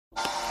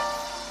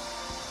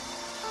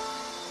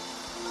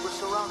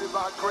surrounded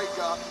by a great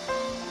God.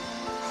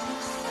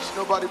 There's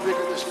nobody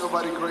bigger, there's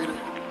nobody greater.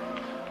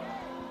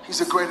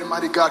 He's a great and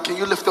mighty God. Can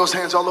you lift those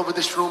hands all over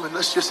this room and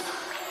let's just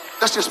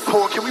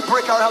pour. Can we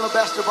break our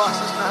alabaster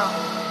boxes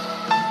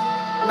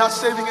now? Not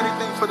saving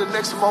anything for the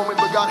next moment,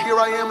 but God, here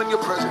I am in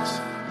your presence.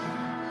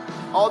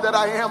 All that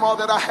I am, all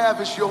that I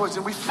have is yours,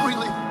 and we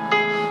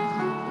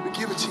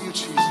give it to you,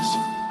 Jesus.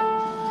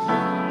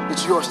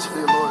 It's yours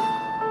today, Lord.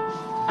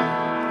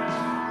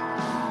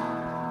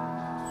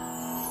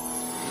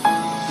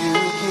 You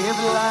give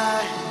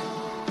life,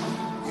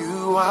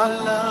 you are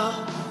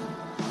love,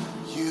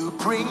 you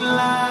bring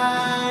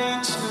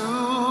light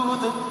to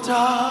the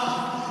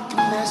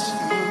darkness,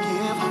 you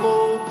give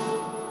hope,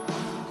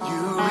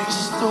 you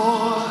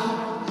restore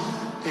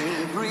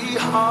every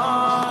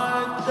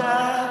heart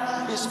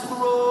that is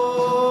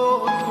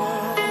broken.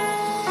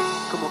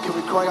 Come on, can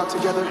we cry out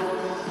together?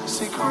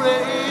 Say,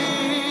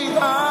 great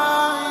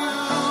are you,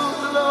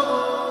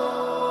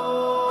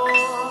 Lord.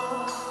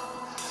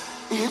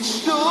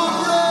 It's your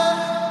breath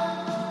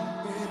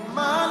in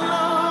my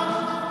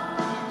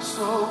lungs,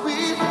 so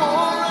we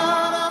pour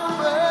out our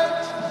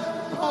praise,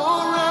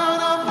 pour out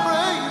our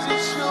praise.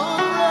 It's your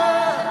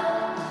breath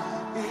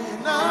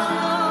in our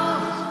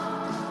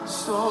lungs,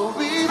 so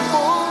we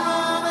pour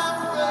out our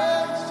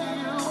praise to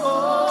you,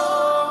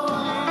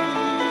 holy.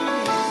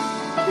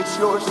 It's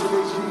yours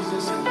today,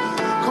 Jesus.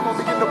 Come on,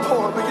 begin to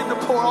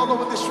pour all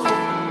over this room.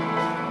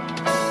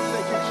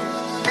 Thank you,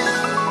 Jesus.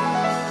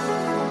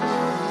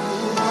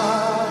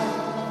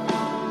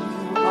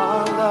 You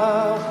are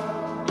love,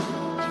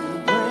 you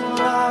bring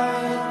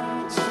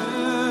light to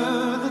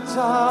the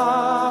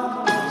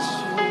darkness,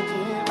 you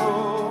give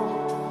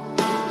hope,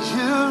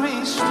 you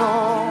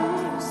restore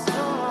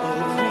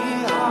every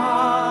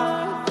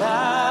heart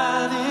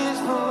that is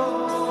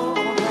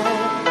broken.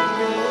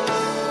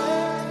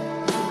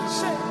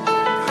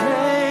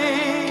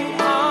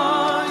 Great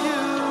are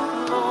you,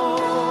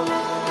 Lord.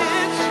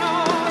 It's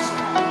yours.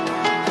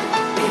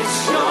 It's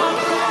your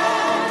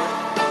breath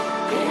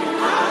in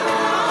our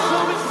lungs.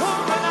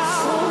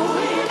 So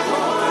we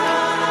pour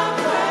out our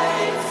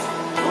praise.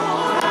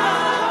 Pour out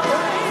our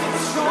praise.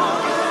 It's your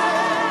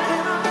breath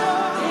in our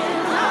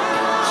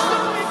lungs. So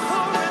we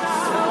pour it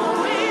out. So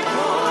we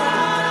pour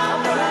out our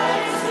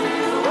praise to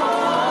you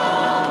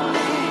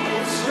only.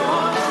 It's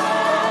your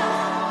breath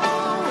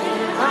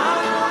in our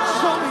lungs.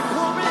 So we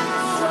pour it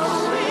out. So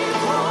we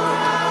pour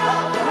out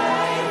our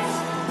praise.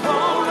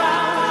 Pour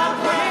out our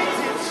praise.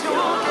 It's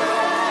your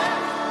breath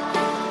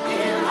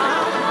in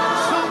our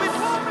lungs. So we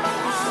pour it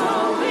out. So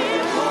we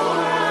pour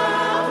out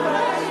our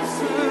praise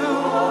to you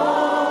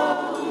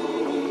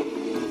only.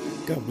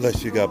 God bless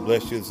you. God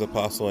bless you. This is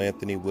Apostle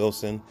Anthony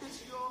Wilson.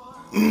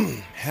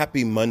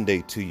 Happy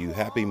Monday to you.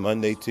 Happy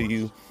Monday to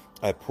you.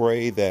 I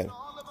pray that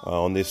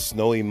on this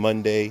snowy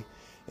Monday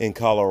in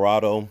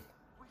Colorado,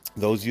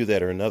 those of you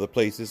that are in other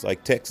places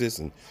like Texas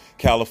and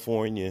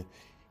California,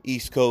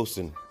 East Coast,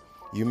 and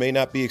you may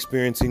not be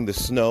experiencing the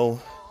snow,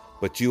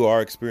 but you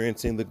are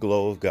experiencing the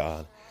glow of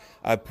God.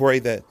 I pray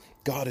that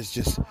God is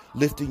just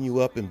lifting you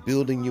up and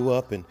building you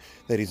up, and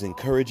that he's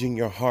encouraging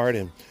your heart.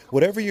 And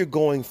whatever you're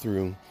going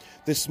through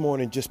this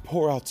morning, just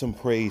pour out some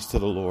praise to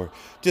the Lord.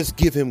 Just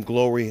give him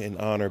glory and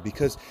honor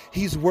because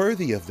he's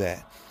worthy of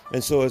that.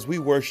 And so as we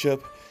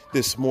worship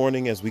this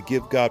morning, as we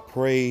give God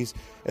praise,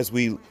 as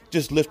we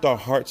just lift our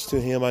hearts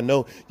to him, I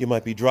know you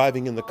might be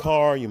driving in the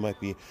car, you might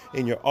be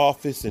in your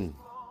office, and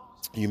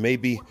you may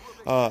be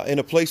in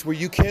a place where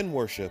you can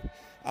worship.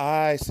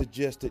 I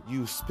suggest that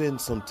you spend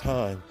some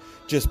time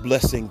just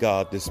blessing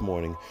God this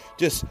morning,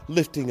 just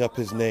lifting up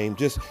his name,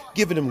 just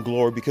giving him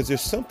glory, because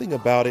there's something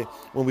about it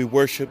when we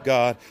worship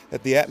God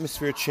that the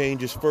atmosphere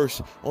changes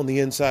first on the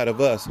inside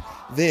of us,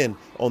 then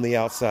on the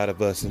outside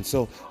of us. And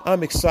so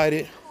I'm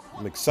excited.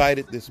 I'm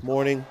excited this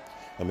morning.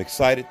 I'm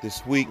excited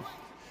this week.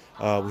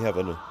 We have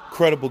an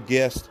incredible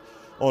guest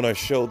on our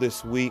show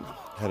this week.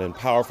 Had a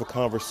powerful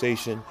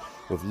conversation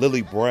with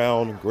Lilly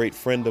Brown, a great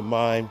friend of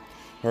mine,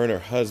 her and her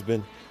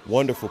husband,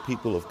 wonderful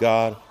people of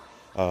God.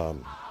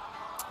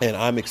 And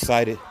I'm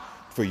excited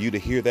for you to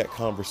hear that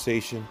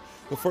conversation.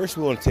 But first,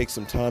 we want to take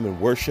some time and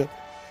worship.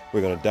 We're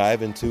going to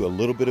dive into a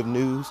little bit of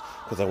news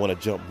because I want to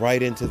jump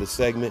right into the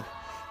segment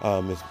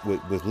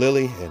with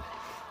Lilly. And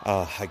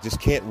I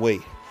just can't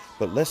wait.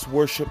 But let's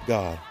worship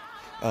God.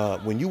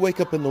 When you wake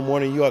up in the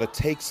morning, you ought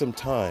to take some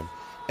time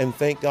and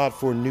thank God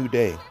for a new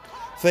day.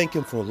 Thank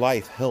him for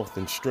life, health,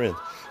 and strength.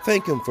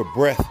 Thank him for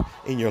breath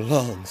in your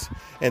lungs,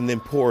 and then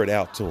pour it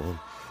out to him.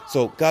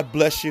 So God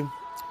bless you.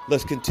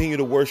 Let's continue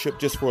to worship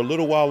just for a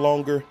little while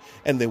longer,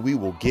 and then we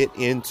will get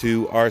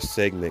into our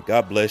segment.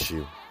 God bless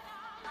you.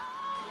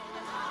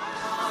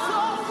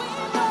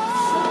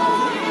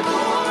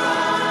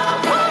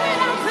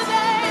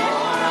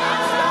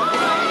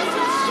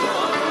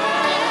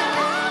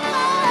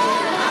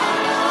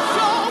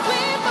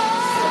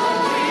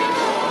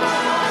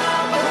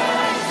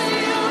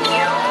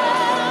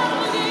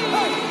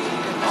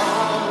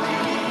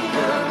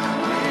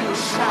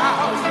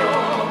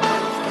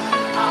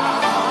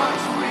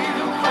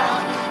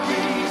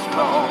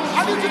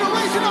 I need you to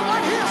raise it up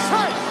right here.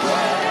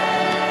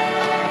 Say,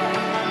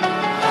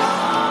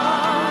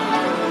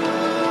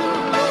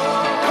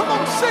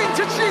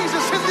 to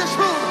Jesus in this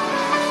room.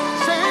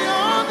 Say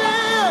on the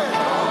earth.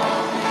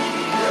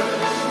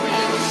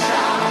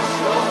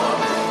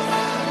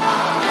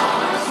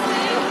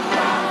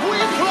 We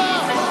cry.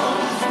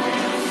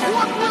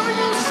 What will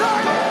you say?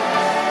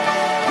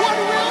 What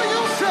will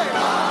you say?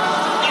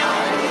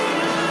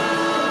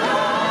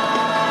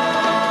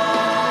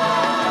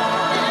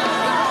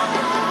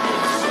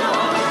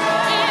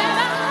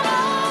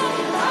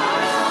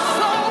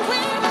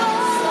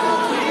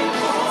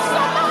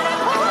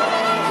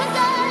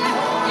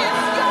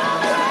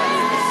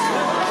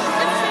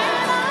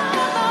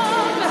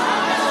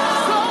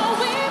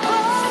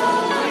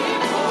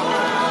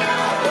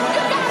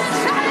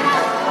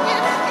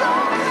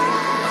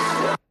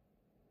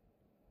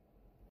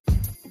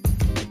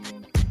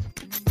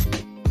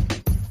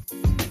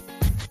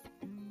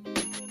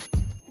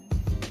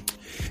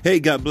 Hey,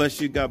 God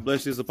bless you. God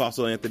bless you. It's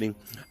Apostle Anthony.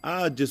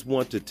 I just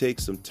want to take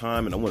some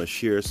time and I want to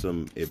share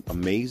some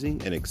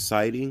amazing and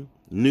exciting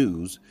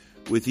news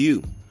with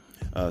you.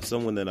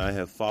 Someone that I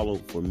have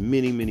followed for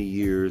many, many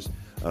years,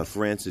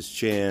 Francis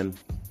Chan,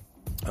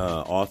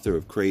 author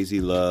of Crazy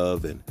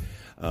Love and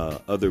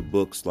other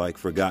books like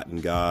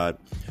Forgotten God.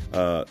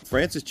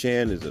 Francis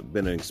Chan has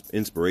been an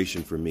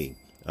inspiration for me.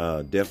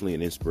 Definitely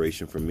an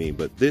inspiration for me.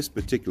 But this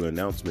particular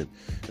announcement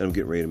that I'm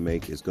getting ready to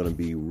make is going to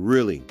be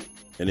really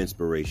an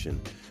inspiration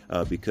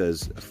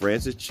because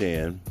Francis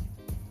Chan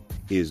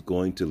is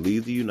going to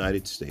leave the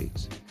United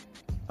States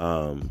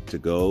to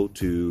go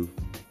to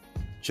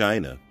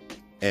China,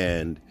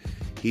 and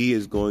he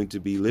is going to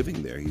be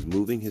living there. He's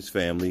moving his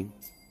family,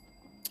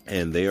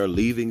 and they are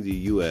leaving the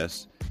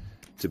U.S.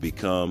 to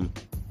become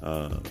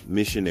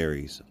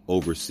missionaries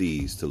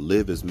overseas, to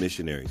live as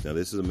missionaries. Now,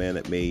 this is a man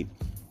that made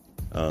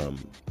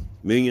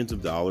millions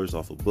of dollars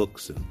off of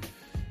books and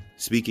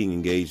speaking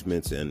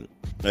engagements, and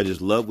I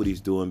just love what he's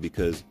doing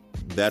because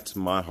that's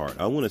my heart.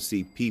 I want to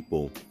see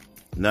people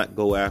not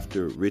go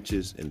after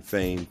riches and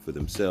fame for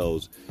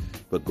themselves,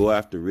 but go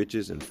after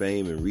riches and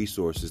fame and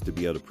resources to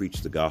be able to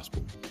preach the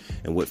gospel.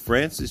 And what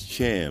Francis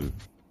Chan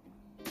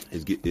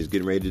is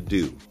getting ready to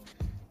do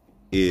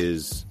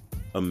is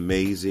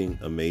amazing,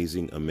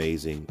 amazing,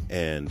 amazing.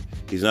 And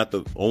he's not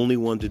the only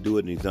one to do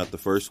it, and he's not the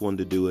first one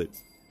to do it,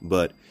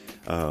 but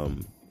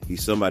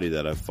he's somebody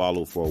that I've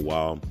followed for a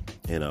while,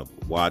 and I've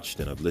watched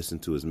and I've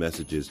listened to his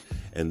messages,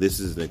 and this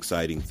is an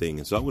exciting thing.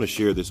 And so I want to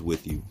share this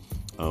with you.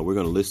 We're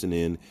going to listen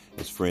in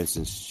as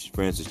Francis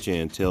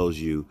Chan tells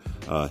you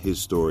his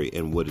story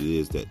and what it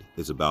is that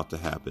is about to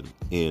happen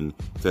in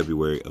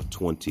February of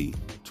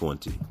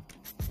 2020.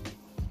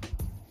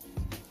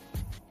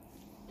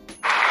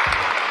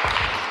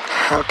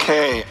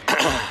 Okay.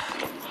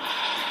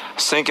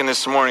 Thinking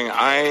this morning,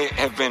 I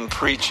have been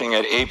preaching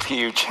at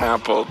APU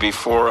Chapel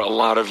before a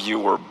lot of you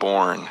were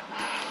born.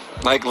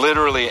 Like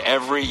literally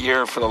every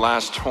year for the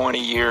last 20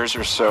 years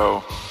or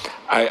so.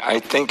 I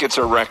think it's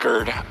a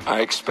record.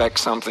 I expect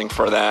something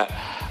for that.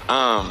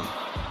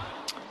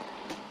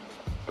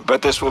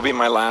 But this will be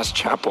my last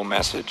chapel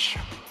message.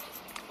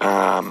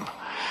 My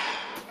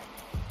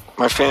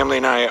family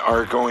and I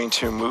are going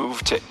to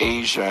move to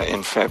Asia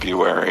in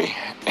February.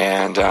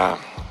 And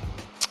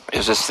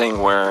there's this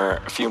thing where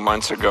a few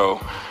months ago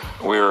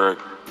we were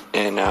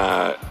in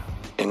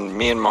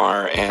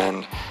Myanmar,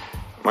 and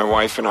my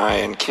wife and I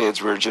and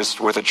kids were just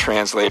with a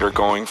translator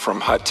going from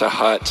hut to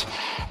hut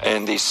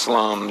in these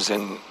slums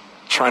and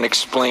trying to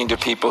explain to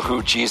people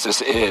who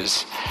Jesus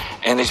is.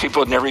 And these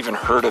people had never even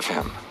heard of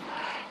him.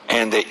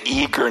 And the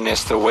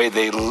eagerness, the way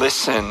they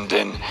listened,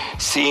 and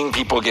seeing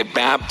people get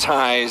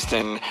baptized,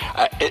 and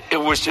it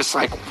was just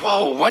like,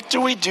 whoa, what do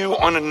we do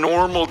on a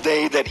normal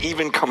day that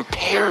even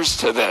compares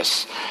to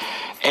this?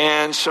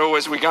 And so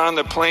as we got on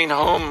the plane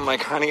home, I'm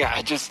like, honey,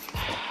 I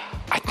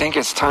think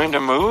it's time to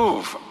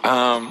move.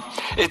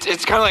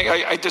 It's kind of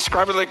like, I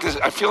describe it like this.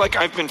 I feel like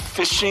I've been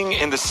fishing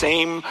in the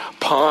same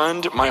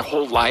pond my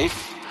whole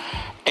life.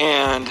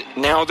 And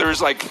now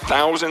there's like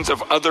thousands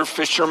of other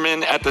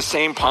fishermen at the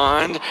same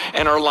pond,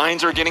 and our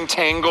lines are getting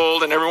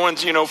tangled, and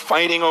everyone's,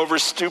 fighting over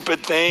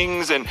stupid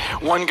things. And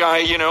one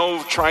guy,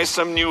 tries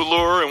some new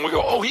lure, and we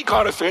go, oh, he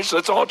caught a fish.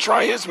 Let's all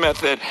try his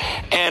method.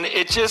 And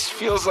it just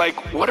feels like,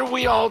 what are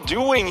we all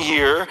doing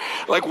here?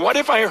 Like, what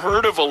if I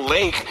heard of a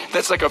lake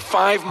that's like a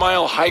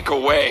 5-mile hike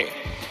away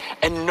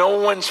and no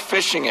one's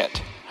fishing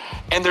it?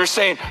 And they're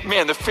saying,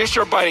 man, the fish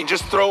are biting,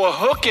 just throw a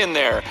hook in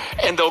there,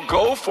 and they'll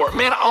go for it.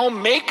 Man, I'll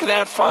make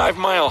that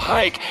 5-mile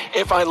hike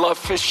if I love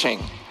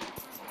fishing.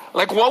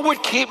 Like, what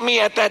would keep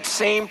me at that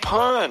same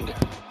pond?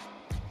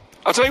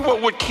 I'll tell you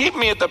what would keep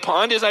me at the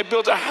pond is I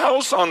built a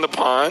house on the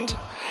pond,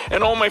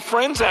 and all my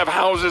friends have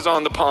houses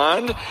on the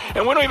pond,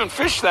 and we don't even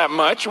fish that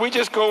much. We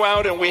just go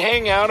out and we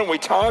hang out and we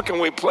talk and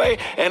we play,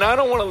 and I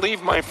don't want to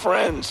leave my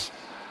friends.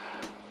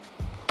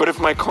 But if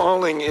my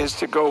calling is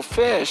to go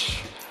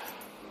fish,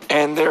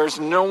 and there's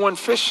no one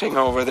fishing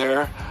over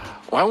there,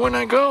 why wouldn't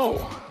I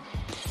go?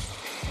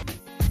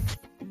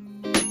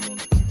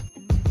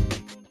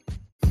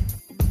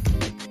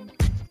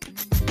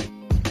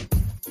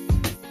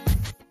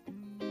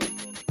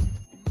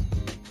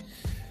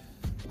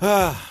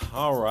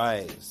 All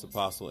right, it's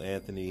Apostle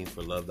Anthony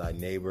for Love Thy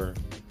Neighbor.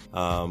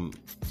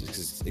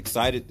 Just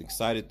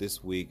excited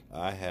this week.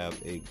 I have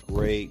a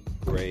great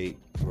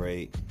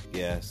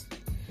guest.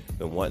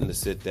 Been wanting to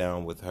sit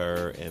down with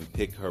her and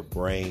pick her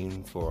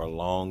brain for a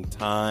long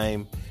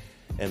time,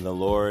 and the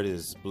Lord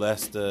has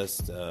blessed us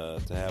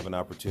to have an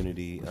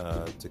opportunity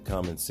to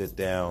come and sit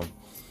down.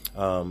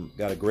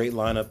 Got a great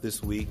lineup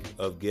this week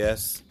of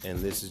guests, and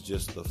this is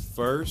just the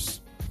first.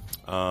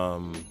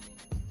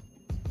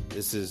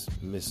 This is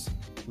Miss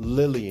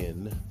Lilly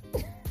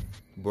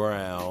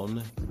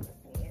Brown.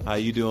 How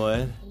you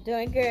doing? I'm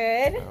doing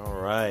good. All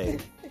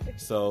right.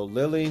 So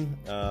Lilly,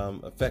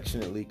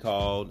 affectionately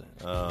called.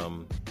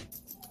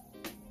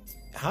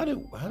 How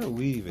did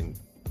we even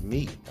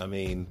meet? I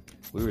mean,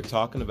 we were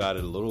talking about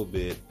it a little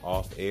bit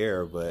off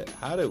air, but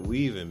how did we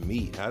even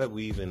meet? How did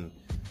we even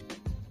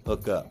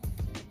hook up?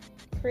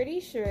 Pretty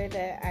sure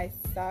that I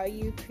saw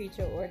you preach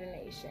your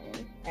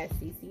ordination at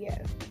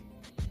CCF.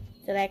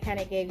 So that kind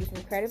of gave you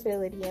some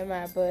credibility in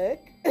my book.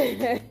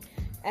 And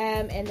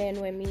then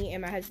when me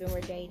and my husband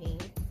were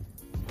dating,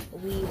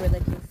 we were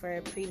looking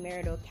for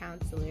premarital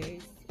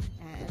counselors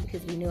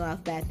because we knew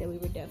off bat that we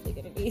were definitely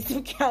going to need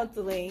some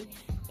counseling.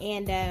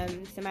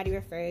 And somebody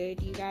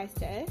referred you guys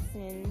to us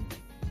and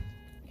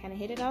kind of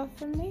hit it off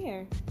from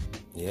there.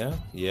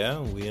 Yeah.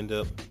 We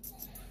ended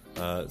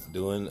up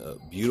doing a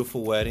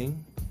beautiful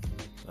wedding.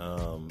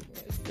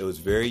 It was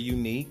very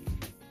unique.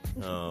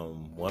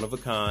 One of a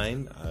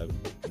kind. I've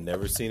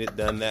never seen it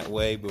done that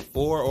way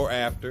before or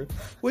after,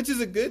 which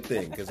is a good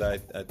thing because I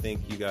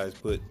think you guys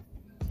put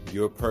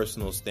your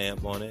personal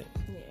stamp on it.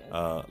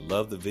 Yeah.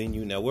 Love the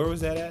venue. Now, where was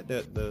that at?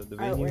 The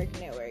venue? Artwork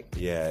Network.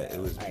 Yeah, it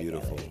was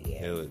beautiful. Gallery,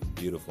 yeah. It was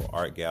beautiful.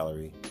 Art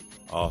gallery.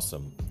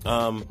 Awesome.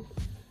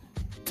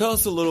 Tell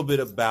us a little bit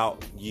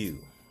about you.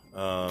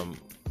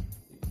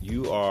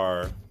 You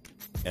are,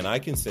 and I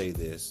can say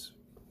this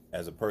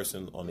as a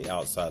person on the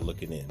outside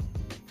looking in,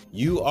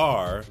 you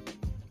are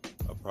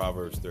a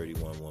Proverbs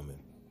 31 woman.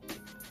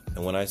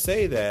 And when I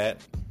say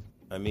that,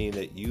 I mean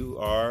that you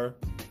are,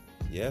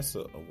 yes,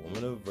 a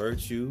woman of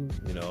virtue,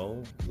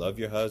 love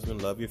your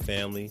husband, love your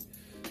family,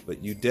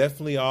 but you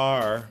definitely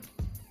are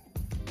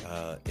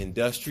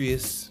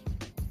industrious,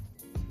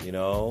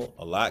 a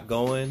lot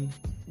going,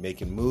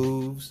 making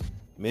moves,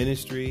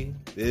 ministry,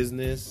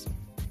 business.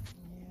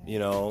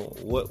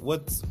 What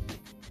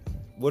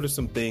are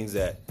some things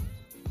that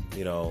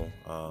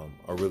are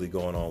really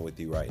going on with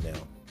you right now?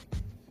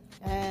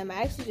 I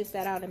actually just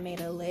sat out and made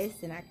a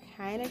list, and I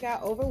kind of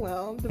got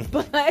overwhelmed,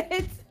 but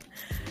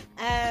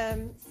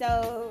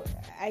so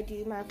I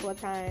do my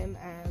full-time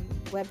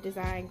web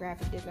design,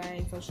 graphic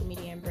design, social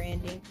media, and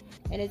branding,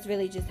 and it's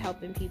really just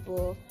helping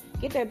people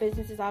get their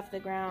businesses off the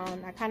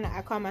ground.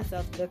 I call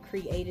myself the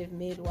creative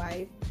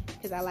midwife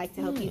because I like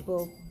to help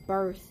people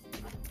birth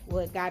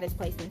what God has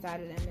placed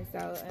inside of them, and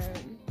so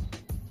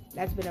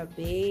that's been a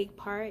big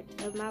part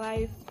of my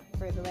life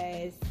for the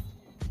last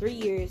 3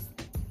 years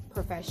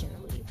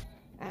professionally.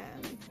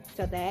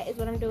 So that is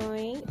what I'm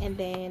doing. And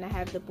then I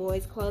have the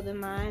boys'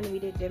 clothing line. We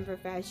did Denver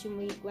Fashion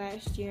Week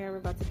last year. We're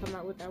about to come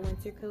out with our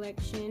winter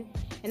collection.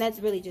 And that's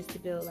really just to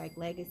build like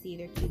legacy.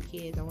 They're cute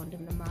kids. I want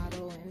them to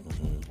model. And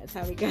that's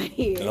how we got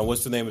here. And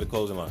what's the name of the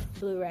clothing line?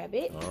 Blue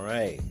Rabbit. All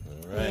right.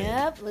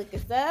 Yep. Look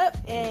us up.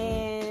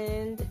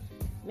 And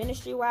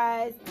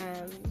ministry-wise,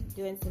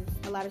 doing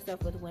a lot of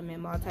stuff with women,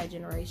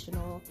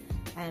 multi-generational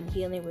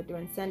healing. We're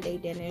doing Sunday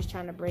dinners,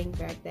 trying to bring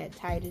back that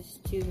Titus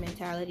 2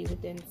 mentality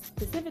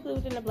specifically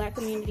within the Black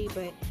community,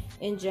 but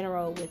in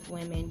general with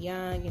women,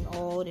 young and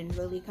old, and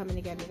really coming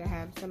together to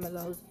have some of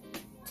those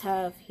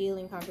tough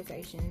healing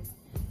conversations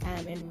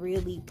and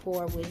really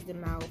pour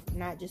wisdom out,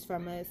 not just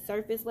from a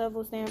surface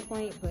level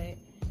standpoint, but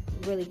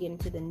really getting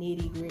to the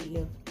nitty-gritty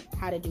of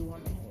how to do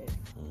womanhood.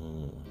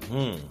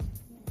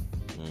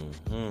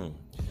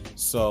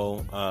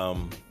 So,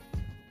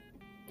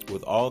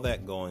 with all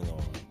that going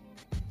on,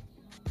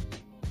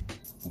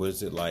 what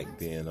is it like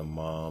being a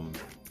mom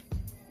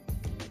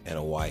and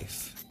a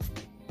wife?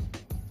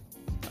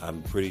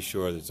 I'm pretty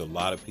sure there's a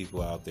lot of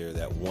people out there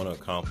that want to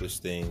accomplish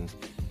things,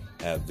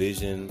 have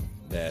vision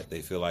that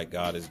they feel like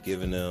God has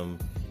given them,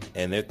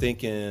 and they're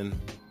thinking,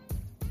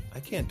 I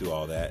can't do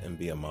all that and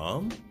be a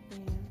mom. Yeah.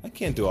 I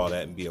can't do all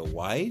that and be a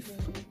wife.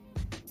 Yeah.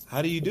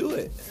 How do you do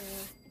it?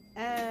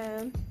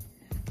 Yeah.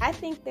 I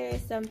think there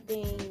is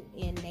something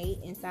innate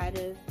inside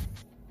of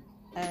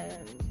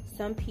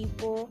some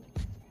people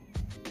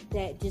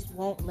that just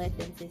won't let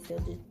them sit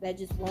still, that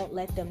just won't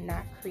let them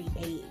not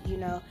create,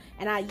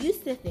 And I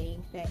used to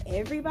think that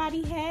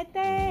everybody had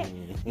that,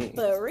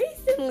 but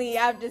recently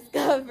I've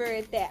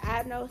discovered that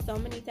I know so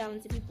many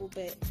talented people,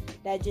 but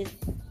that just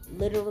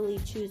literally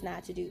choose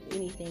not to do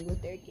anything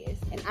with their gifts,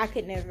 and I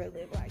could never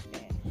live like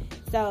that.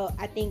 So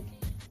I think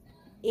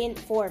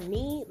for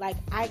me, like,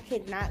 I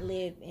could not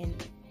live in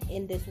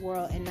this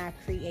world and not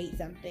create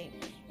something.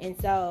 And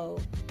so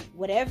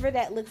whatever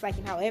that looks like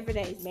and however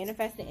that is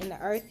manifested in the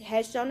earth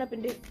has shown up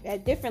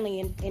differently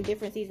in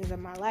different seasons of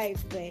my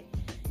life. But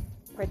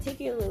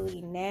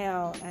particularly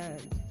now,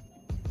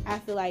 I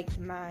feel like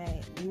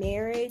my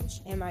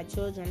marriage and my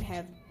children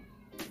have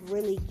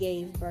really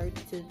gave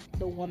birth to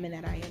the woman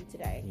that I am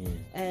today.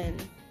 And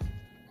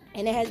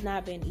it has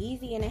not been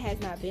easy, and it has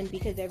not been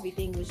because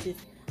everything was just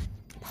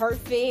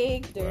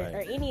perfect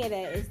or any of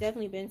that. It's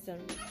definitely been some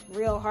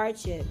real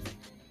hardships.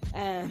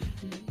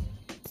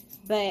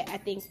 But I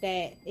think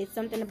that it's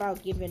something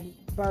about giving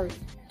birth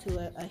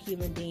to a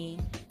human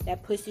being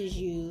that pushes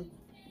you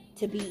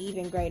to be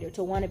even greater,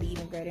 to want to be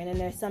even greater. And then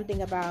there's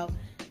something about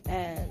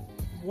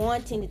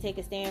wanting to take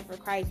a stand for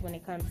Christ when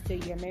it comes to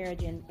your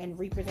marriage and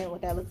represent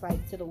what that looks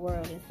like to the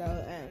world. And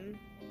so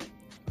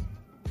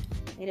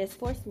it has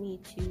forced me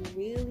to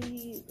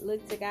really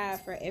look to God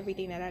for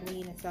everything that I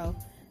need. And so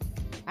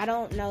I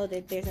don't know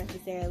that there's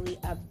necessarily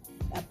a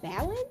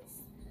balance,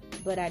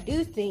 but I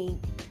do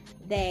think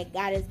that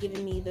God has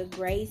given me the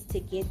grace to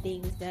get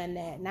things done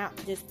that not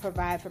just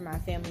provide for my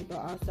family, but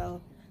also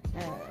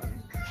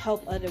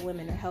help other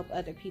women or help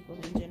other people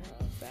in general.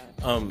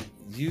 So.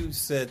 You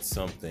said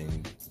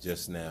something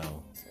just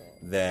now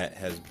that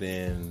has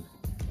been,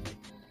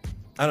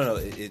 I don't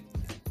know,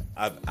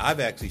 I've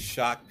actually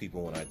shocked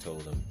people when I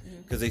told them,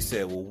 because they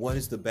said, well, what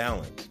is the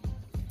balance?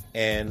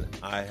 And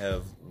I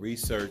have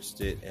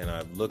researched it, and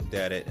I've looked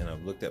at it, and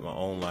I've looked at my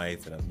own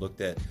life, and I've looked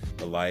at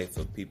the life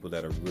of people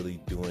that are really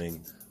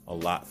doing a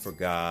lot for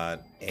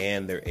God,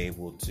 and they're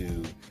able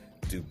to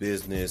do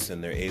business,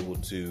 and they're able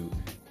to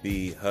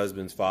be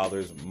husbands,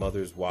 fathers,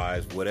 mothers,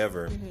 wives,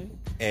 whatever.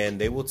 And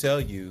they will tell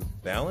you,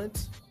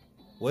 balance?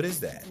 What is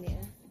that? Yeah.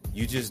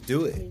 You just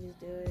do it.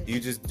 You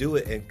just do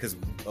it. And because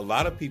a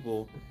lot of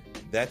people,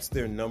 that's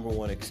their number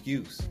one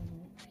excuse,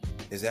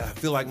 is that I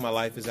feel like my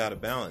life is out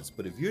of balance.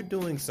 But if you're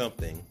doing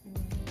something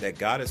that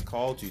God has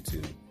called you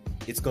to,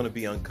 it's going to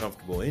be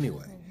uncomfortable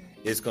anyway.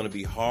 It's going to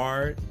be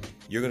hard.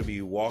 You're going to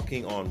be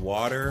walking on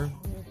water,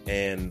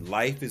 and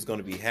life is going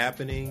to be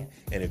happening.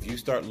 And if you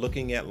start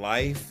looking at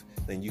life,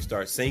 then you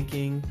start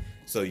sinking.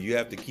 So you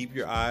have to keep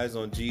your eyes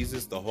on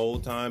Jesus the whole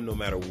time, no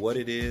matter what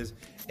it is.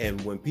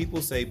 And when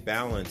people say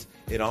balance,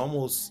 it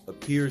almost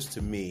appears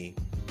to me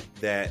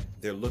that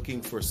they're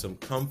looking for some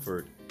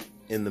comfort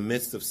in the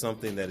midst of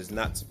something that is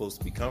not supposed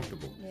to be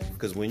comfortable.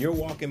 Because when you're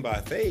walking by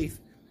faith,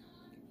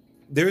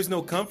 there's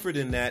no comfort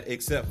in that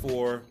except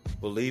for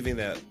believing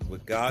that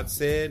what God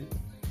said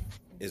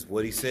is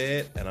what he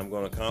said, and I'm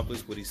going to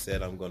accomplish what he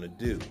said I'm going to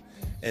do.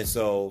 And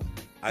so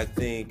I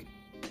think,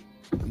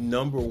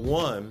 number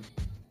one,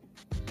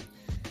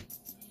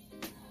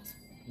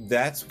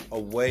 that's a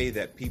way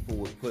that people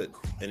would put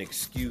an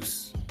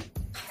excuse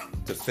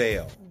to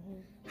fail.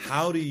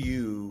 How do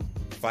you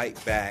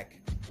fight back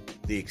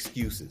the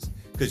excuses?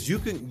 Because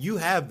you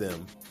have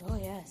them. Oh,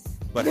 yes.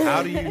 But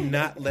how do you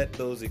not let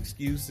those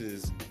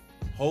excuses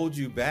hold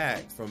you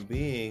back from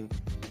being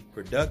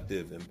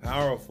productive and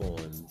powerful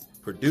and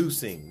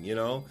producing? You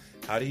know,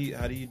 how do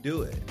you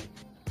do it?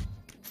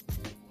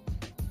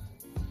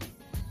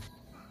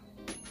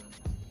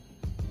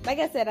 Like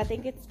I said, I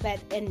think it's that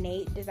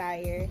innate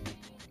desire,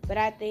 but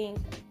I think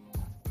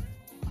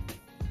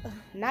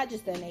not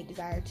just the innate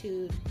desire,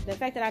 too, the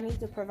fact that I need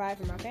to provide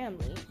for my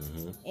family,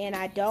 and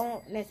I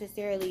don't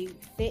necessarily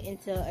fit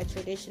into a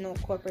traditional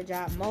corporate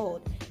job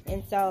mold.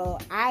 And so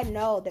I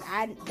know that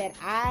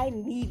I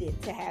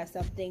needed to have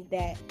something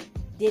that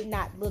did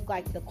not look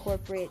like the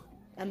corporate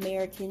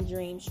American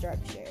dream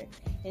structure.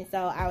 And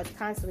so I was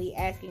constantly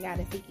asking God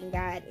and seeking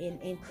God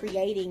and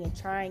creating and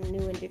trying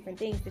new and different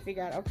things to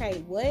figure out,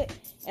 okay, what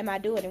am I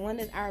doing?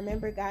 And I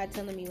remember God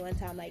telling me one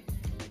time, like,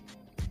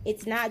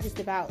 it's not just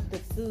about the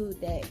food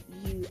that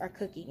you are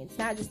cooking. It's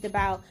not just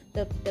about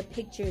the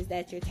pictures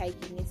that you're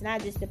taking. It's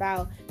not just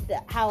about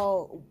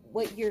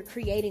what you're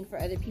creating for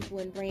other people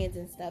and brands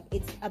and stuff.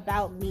 It's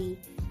about me.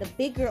 The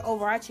bigger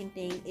overarching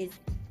thing is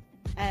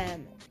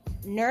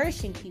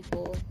nourishing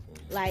people,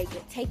 like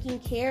taking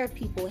care of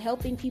people,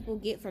 helping people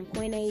get from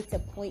point A to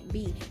point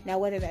B. Now,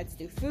 whether that's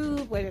through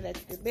food, whether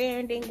that's through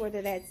branding,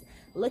 whether that's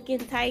looking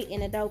tight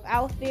in a dope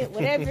outfit,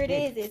 whatever it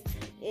is,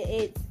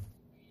 it's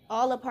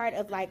all a part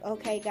of, like,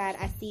 okay, God,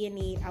 I see a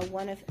need. I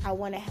want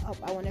to help.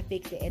 I want to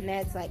fix it. And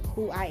that's like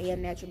who I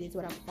am naturally. It's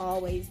what I've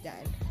always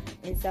done.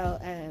 And so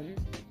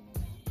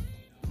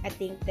I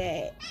think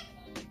that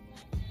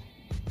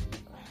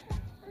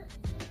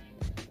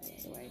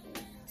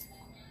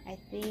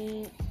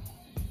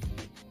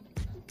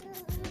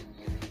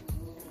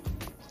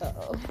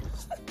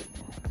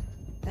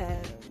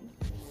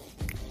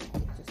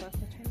just lost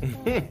my train of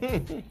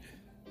thought.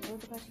 What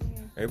was the question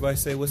again? Everybody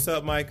say, what's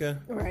up, Micah?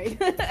 Right.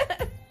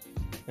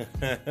 What's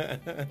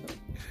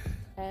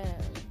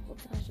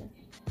the question?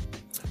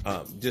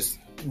 Just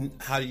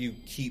how do you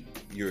keep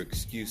your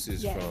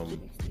excuses from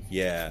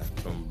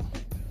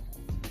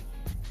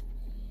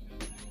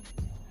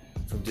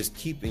just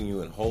keeping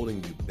you and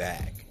holding you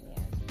back? Yeah.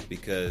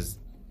 Because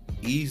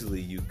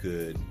easily you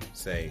could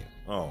say,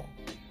 oh,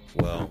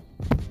 well,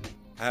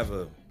 I have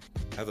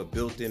a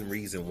built-in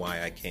reason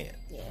why I can't.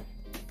 Yeah.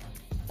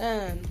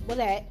 Well,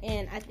 that,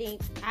 and I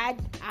think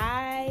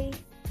I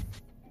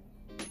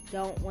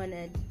don't want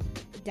to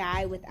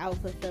die without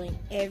fulfilling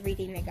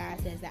everything that God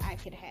says that I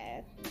could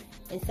have.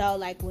 And so,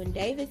 like, when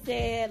David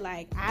said,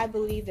 like, I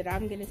believe that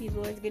I'm going to see the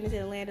Lord's goodness in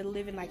the land of the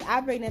living, like, I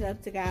bring that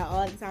up to God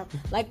all the time.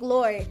 Like,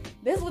 Lord,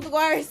 this is what the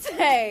words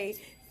say.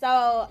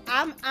 So,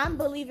 I'm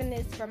believing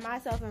this for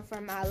myself and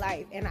for my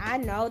life. And I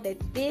know that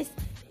this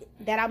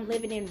that I'm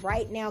living in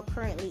right now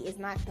currently is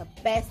not the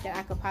best that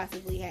I could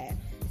possibly have.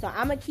 So,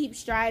 I'm going to keep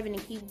striving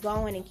and keep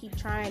going and keep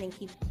trying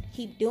and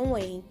keep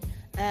doing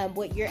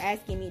what you're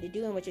asking me to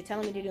do and what you're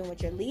telling me to do and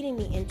what you're leading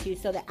me into,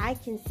 so that I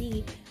can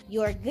see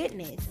your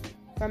goodness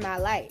for my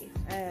life.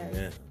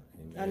 Amen.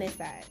 On this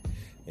side.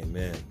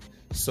 Amen.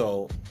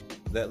 So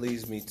that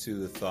leads me to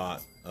the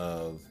thought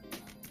of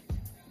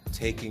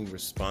taking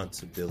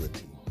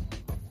responsibility.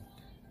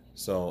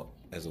 So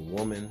as a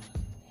woman,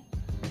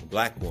 a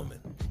black woman,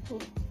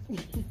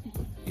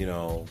 you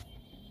know,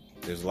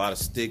 there's a lot of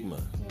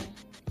stigma,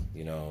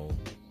 you know,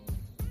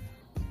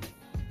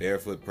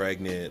 barefoot,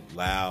 pregnant,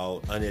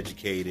 loud,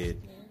 uneducated,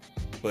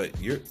 but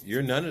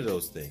you're none of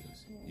those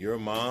things. You're a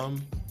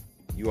mom.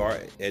 You are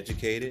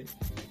educated.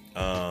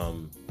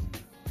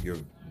 You're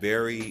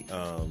very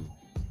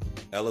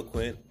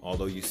eloquent,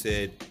 although you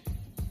said,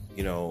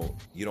 you know,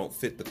 you don't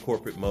fit the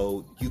corporate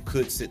mode. You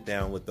could sit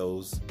down with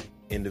those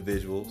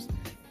individuals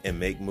and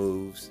make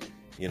moves,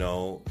 you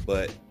know,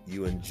 but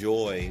you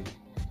enjoy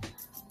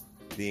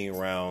being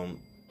around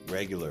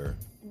regular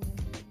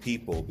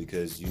people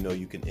because you know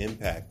you can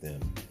impact them.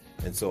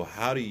 And so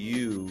how do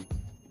you,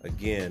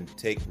 again,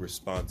 take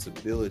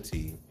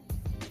responsibility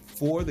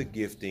for the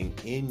gifting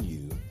in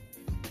you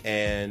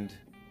and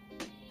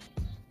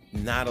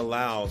not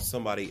allow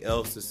somebody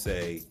else to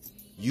say,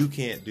 you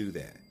can't do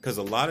that? Because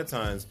a lot of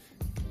times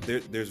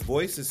there's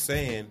voices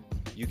saying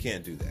you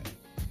can't do that.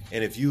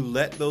 And if you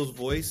let those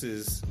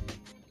voices,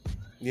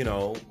 you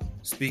know,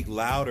 speak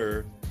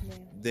louder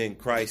than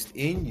Christ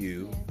in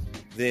you,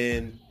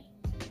 then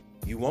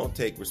you won't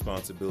take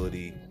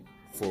responsibility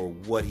for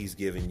what he's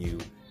given you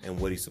and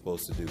what he's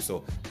supposed to do.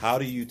 So how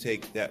do you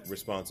take that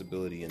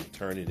responsibility and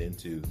turn it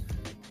into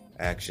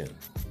action?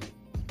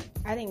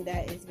 I think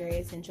that is very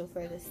essential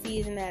for the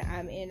season that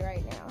I'm in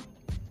right now.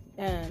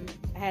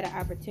 I had an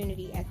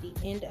opportunity at the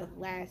end of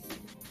last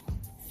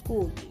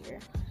school year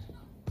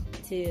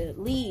to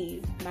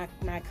leave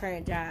my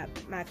current job,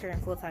 my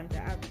current full-time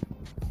job.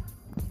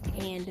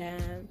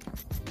 And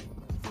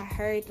I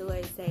heard the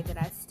Lord say that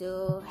I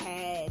still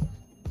had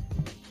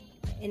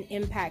an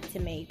impact to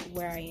make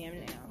where I am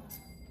now.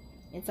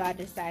 And so I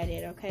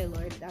decided, okay,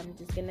 Lord, I'm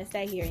just going to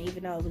stay here. And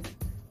even though it was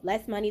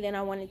less money than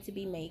I wanted to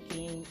be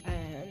making,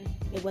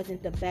 it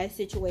wasn't the best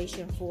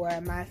situation for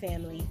my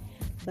family,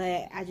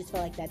 but I just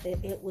felt like that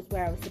it was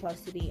where I was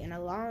supposed to be. And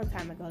a long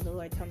time ago, the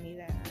Lord told me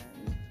that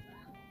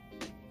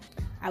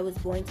I was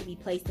going to be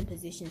placed in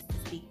positions to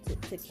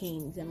speak to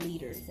kings and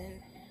leaders,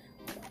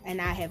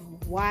 and I have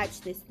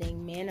watched this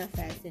thing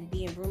manifest and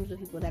be in rooms with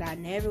people that I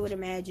never would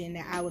imagine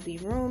that I would be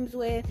in rooms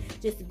with,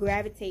 just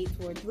gravitate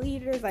towards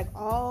leaders like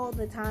all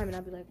the time. And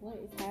I'll be like, what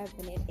is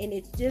happening? And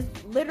it's just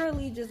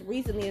literally just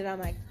recently that I'm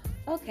like,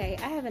 okay,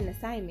 I have an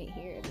assignment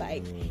here,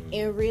 like,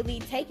 and really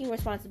taking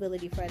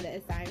responsibility for the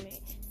assignment.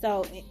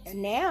 So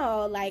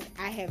now, like,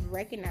 I have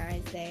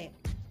recognized that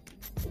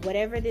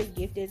whatever this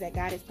gift is that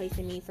God has placed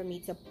in me, for me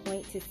to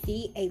point to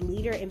see a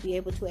leader and be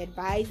able to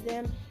advise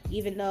them,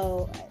 even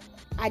though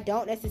I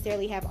don't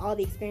necessarily have all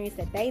the experience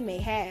that they may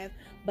have,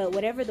 but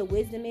whatever the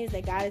wisdom is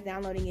that God is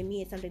downloading in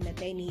me is something that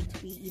they need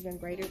to be even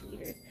greater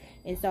leaders.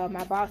 And so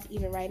my boss,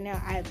 even right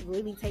now, I've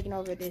really taken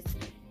over this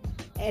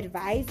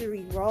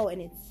advisory role,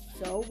 and it's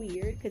so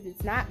weird because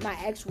it's not my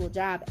actual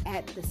job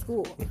at the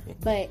school,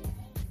 but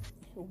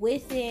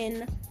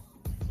within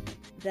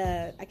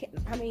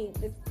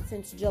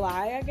since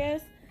July, I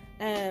guess,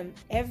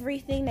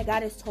 everything that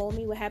God has told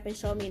me what happened,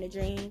 showed me in a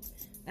dream,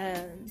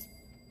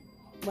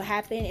 what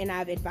happened, and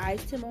I've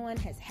advised him on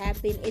has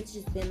happened. It's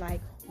just been like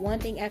one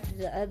thing after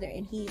the other,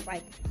 and he's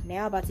like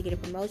now about to get a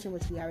promotion,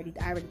 which I already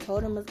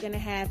told him was going to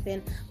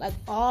happen. Like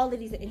all of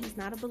these, and he's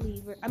not a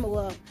believer.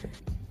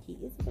 He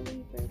is a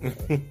believer.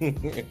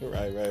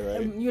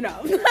 Right. You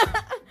know.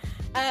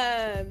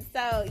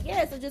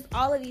 So just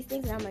all of these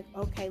things, and I'm like,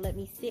 okay, let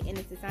me sit in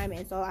this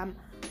assignment. And so I'm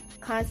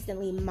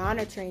constantly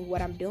monitoring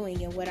what I'm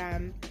doing and what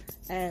I'm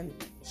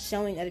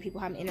showing other people,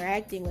 how I'm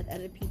interacting with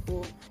other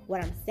people,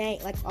 what I'm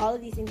saying, like all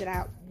of these things that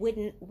I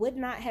would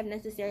not have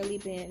necessarily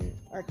been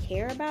or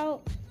care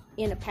about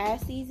in the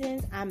past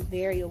seasons. I'm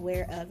very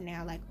aware of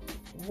now, like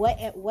what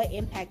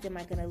impact am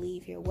I going to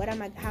leave here?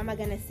 How am I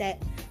going to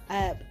set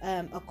up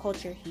a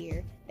culture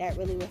here that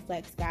really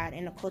reflects God,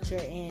 and a culture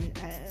in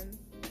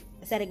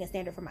setting a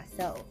standard for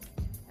myself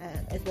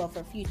as well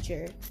for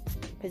future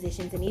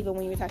positions. And even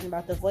when you were talking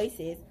about the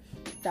voices,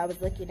 so I was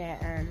looking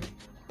at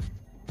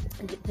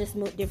just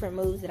different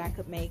moves that I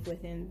could make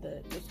within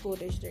the school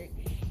district,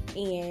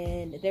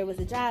 and there was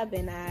a job,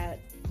 and I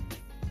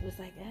was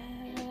like,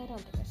 I don't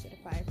think I should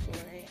apply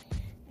for it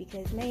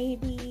because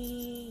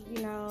maybe,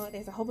 you know,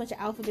 there's a whole bunch of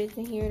alphabets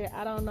in here that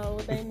I don't know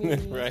what they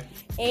mean. Right.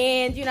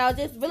 And, you know,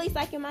 just really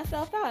psyching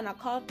myself out. And I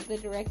called the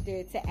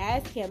director to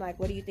ask him, like,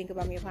 what do you think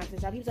about me applying for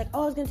the job? He was like,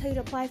 oh, I was going to tell you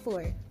to apply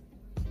for it.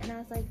 And I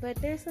was like, but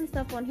there's some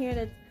stuff on here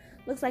that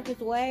looks like it's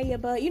way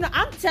above. You know,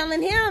 I'm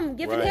telling him,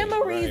 giving him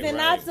a reason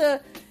not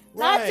to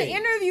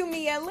interview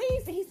me at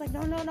least. And he's like,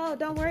 no,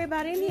 don't worry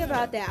about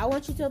about that. I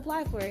want you to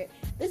apply for it.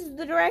 This is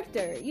the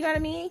director. You know what I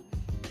mean?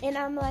 And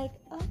I'm like,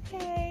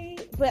 okay.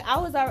 But I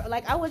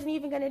wasn't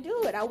even going to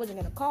do it. I wasn't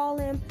going to call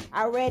him.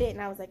 I read it and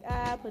I was like,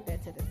 I'll put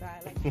that to the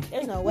side. Like,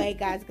 there's no way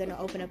God's going to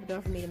open up a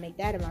door for me to make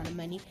that amount of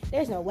money.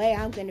 There's no way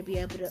I'm going to be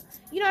able to,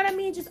 you know what I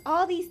mean? Just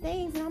all these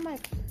things. And I'm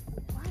like,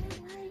 why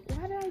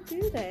did I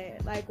do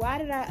that? Like, why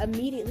did I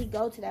immediately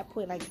go to that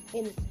point? Like,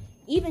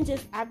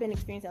 I've been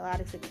experiencing a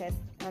lot of success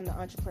on the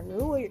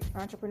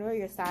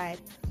entrepreneurial side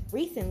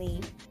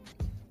recently.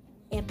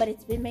 But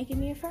it's been making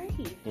me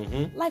afraid.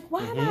 Mm-hmm. Like,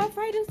 why am I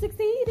afraid of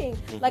succeeding?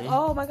 Mm-hmm. Like,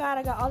 oh my God,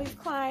 I got all these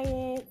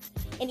clients.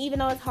 And even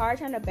though it's hard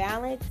trying to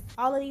balance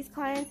all of these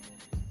clients,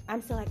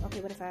 I'm still like,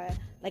 okay, what if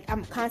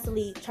I'm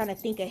constantly trying to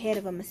think ahead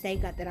of a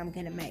mistake that I'm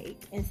going to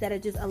make. Instead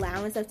of just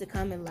allowing stuff to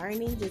come and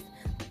learning, just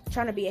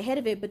trying to be ahead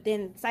of it, but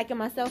then psyching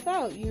myself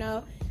out, you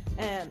know,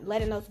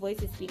 letting those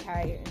voices speak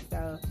higher. And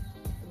so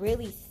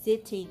really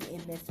sitting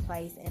in this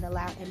place and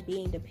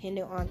being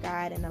dependent on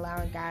God and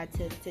allowing God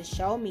to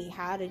show me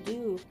how to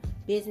do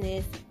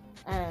business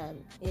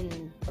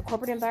in a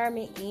corporate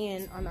environment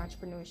and on the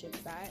entrepreneurship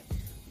side.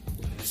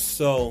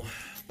 So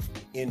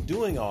in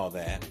doing all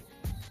that,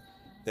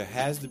 there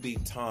has to be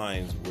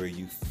times where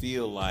you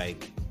feel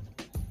like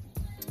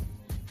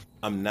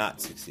I'm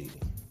not succeeding.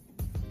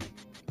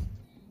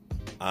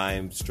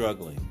 I'm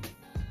struggling.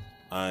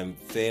 I'm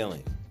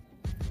failing.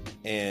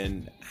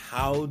 And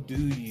how do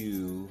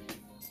you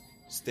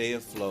stay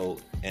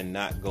afloat and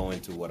not go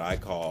into what I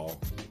call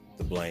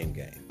the blame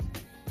game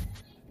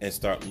and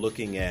start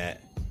looking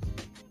at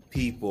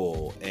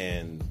people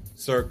and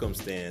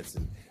circumstance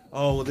and,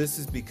 oh, well, this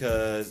is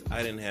because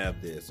I didn't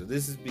have this, or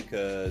this is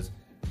because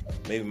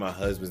maybe my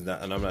husband's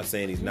not, and I'm not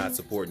saying he's not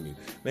supporting you.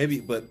 Maybe,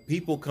 but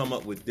people come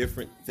up with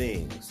different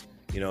things.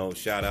 You know,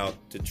 shout out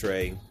to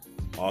Trey,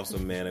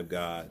 awesome man of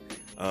God.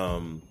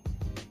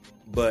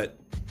 But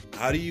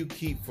how do you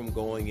keep from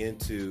going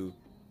into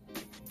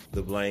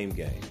the blame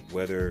game?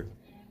 Whether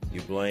you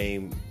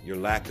blame your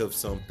lack of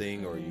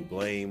something, or you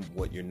blame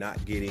what you're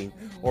not getting,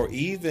 or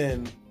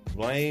even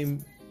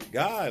blame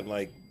God,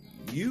 like,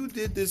 you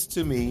did this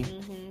to me.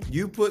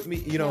 You put me,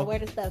 you know, where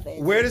the stuff is.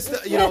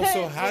 You know,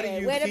 so how do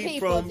you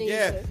keep from,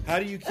 Jesus. how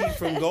do you keep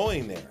from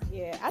going there?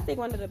 Yeah, I think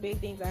one of the big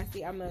things I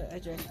see, I'm going to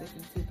address this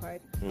in two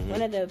parts.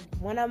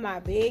 One of my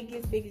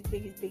biggest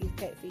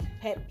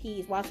pet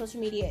peeves, while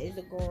social media is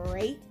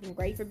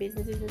great for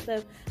businesses and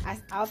stuff, I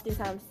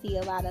oftentimes see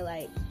a lot of,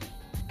 like,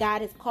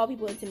 God has called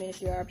people into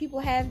ministry, or people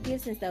have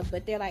gifts and stuff,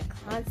 but they're, like,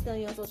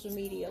 constantly on social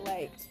media,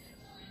 like,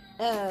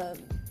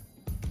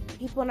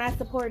 people not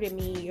supporting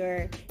me,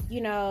 or,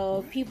 you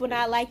know, people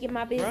not liking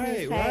my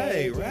business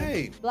page,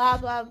 right. Blah,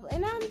 blah, blah.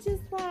 And I'm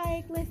just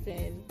like,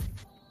 listen,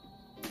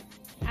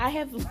 I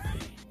have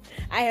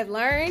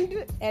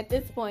learned at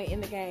this point in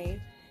the game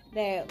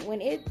that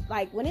when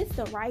it's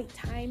the right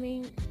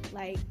timing,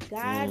 like,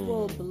 God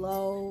will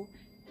blow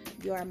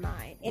your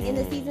mind. And in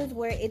the seasons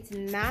where it's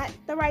not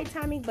the right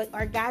timing, but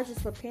our God's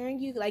just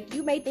preparing you, like,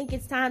 you may think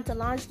it's time to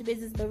launch the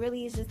business, but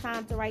really it's just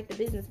time to write the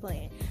business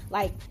plan.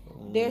 Like,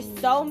 there's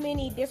so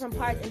many different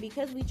parts, and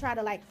because we try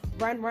to, like,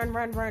 run,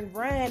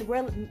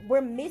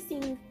 we're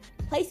missing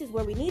places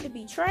where we need to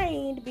be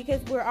trained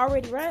because we're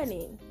already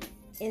running.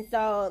 And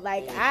so,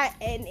 like,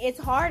 and it's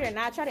harder, and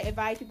I try to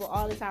advise people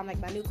all the time, like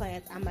my new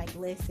clients, I'm like,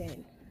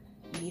 listen,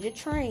 you need to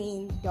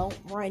train, don't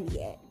run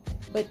yet.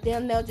 But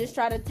then they'll just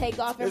try to take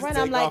off and run.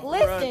 I'm like,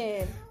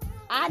 listen,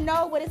 I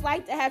know what it's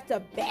like to have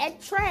to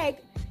backtrack.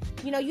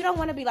 You know, you don't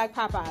want to be like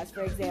Popeyes,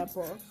 for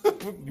example. You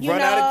don't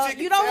want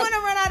to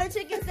run out of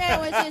chicken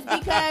sandwiches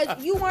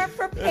because you weren't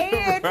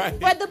prepared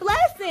for the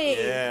blessing.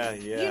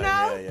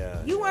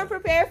 You weren't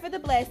prepared for the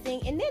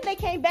blessing, and then they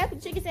came back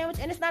with chicken sandwich,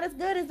 and it's not as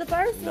good as the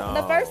first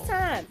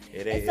time.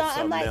 It ain't. And so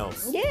I'm like,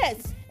 else.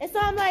 yes. And so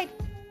I'm like,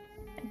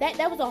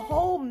 that was a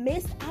whole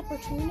missed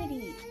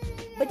opportunity.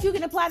 But you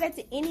can apply that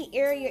to any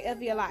area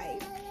of your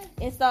life.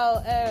 And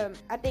so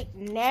I think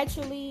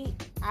naturally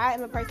I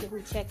am a person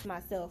who checks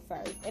myself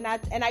first. And I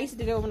used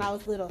to do it when I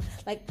was little.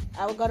 Like,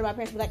 I would go to my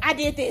parents and be like, I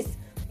did this,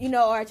 you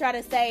know, or try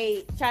to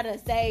save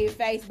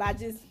face by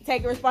just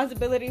taking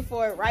responsibility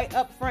for it right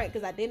up front,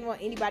 because I didn't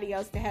want anybody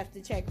else to have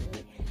to check me.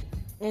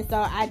 And so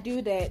I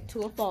do that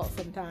to a fault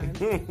sometimes.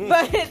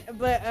 but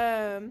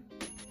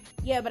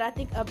I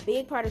think a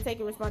big part of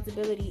taking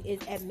responsibility is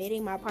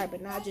admitting my part,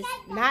 but not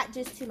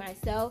just to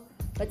myself,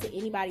 but to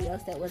anybody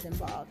else that was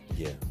involved.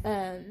 Yeah.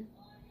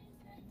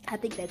 I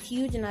think that's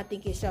huge, and I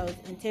think it shows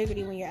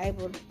integrity when you're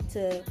able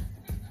to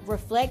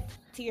reflect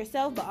to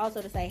yourself, but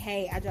also to say,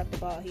 hey, I dropped the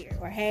ball here,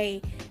 or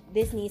hey,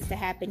 this needs to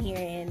happen here,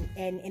 and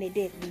it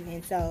didn't,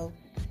 and so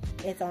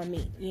it's on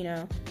me, you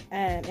know.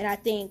 And I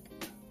think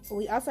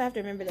we also have to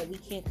remember that we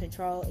can't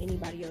control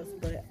anybody else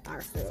but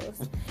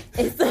ourselves.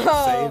 And so,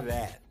 say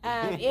that.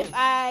 If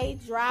I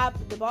drop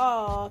the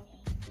ball,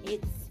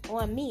 it's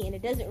on me, and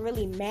it doesn't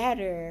really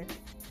matter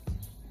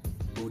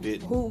who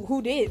did or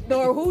who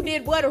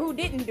did what or who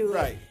didn't do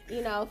right. it.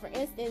 You know, for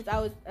instance, I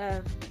was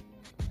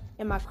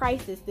in my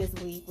crisis this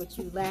week, which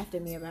you laughed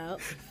at me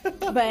about.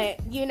 But,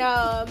 you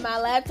know, my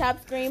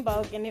laptop screen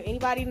broke, and if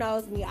anybody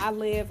knows me, I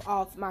live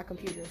off my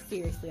computer.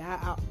 Seriously,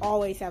 I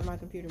always have my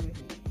computer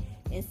with me.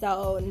 And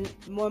so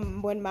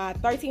when my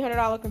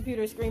 $1,300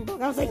 computer screen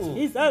broke, I was like,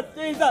 Jesus.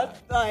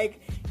 Like,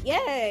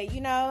 yeah,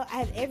 you know,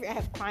 I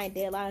have client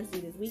deadlines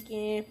due this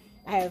weekend.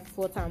 I have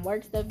full-time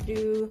work stuff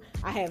due.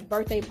 I have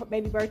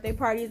baby birthday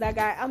parties I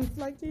got. I'm just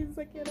like, Jesus,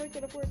 I can't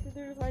afford to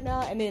do this right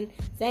now. And then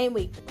same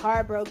week, the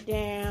car broke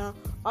down.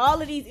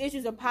 All of these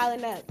issues are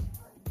piling up.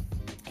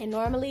 And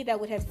normally that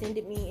would have sent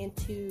me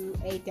into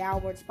a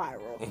downward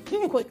spiral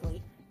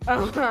quickly.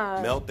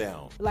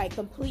 Meltdown. Like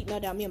complete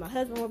meltdown. Me and my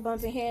husband were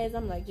bumping heads.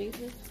 I'm like,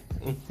 Jesus.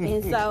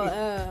 And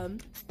so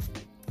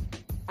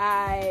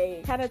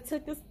I kind of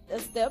took a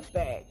step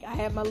back. I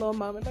had my little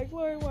moment like,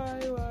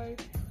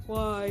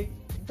 why?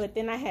 But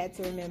then I had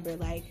to remember,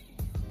 like,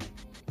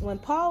 when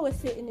Paul was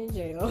sitting in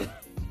jail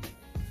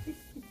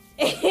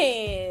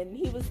and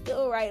he was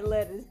still writing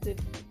letters to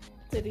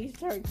these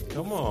churches.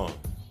 Come on.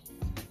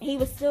 He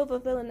was still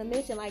fulfilling the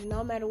mission, like,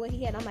 no matter what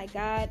he had. I'm like,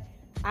 God,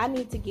 I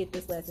need to get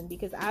this lesson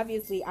because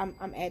obviously I'm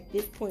at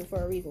this point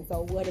for a reason.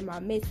 So what am I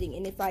missing?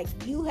 And it's like,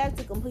 you have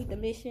to complete the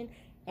mission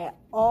at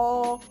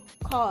all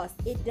costs.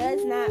 It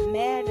does not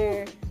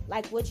matter,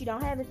 like, what you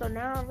don't have. And so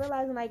now I'm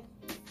realizing, like,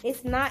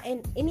 it's not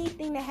in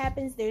anything that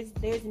happens.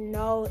 There's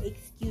no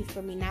excuse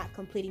for me not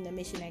completing the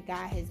mission that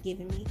God has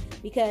given me.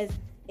 Because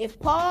if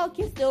Paul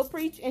can still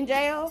preach in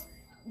jail,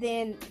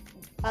 then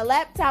a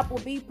laptop will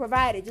be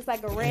provided, just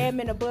like a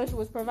ram in a bush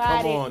was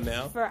provided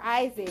for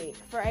Isaac,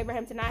 for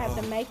Abraham to not have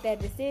to make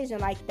that decision.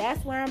 Like,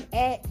 that's where I'm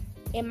at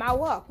in my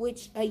walk,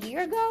 which a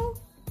year ago,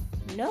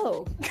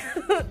 no.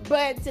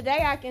 But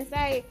today I can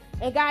say,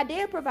 and God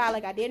did provide.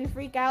 Like, I didn't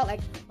freak out.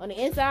 Like, on the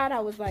inside, I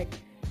was like,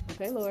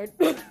 okay, Lord.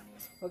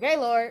 Okay,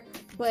 Lord.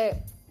 But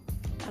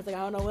I was like, I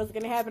don't know what's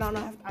going to happen. I don't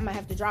know if I'm going to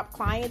have to drop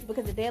clients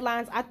because the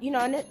deadlines,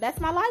 and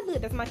that's my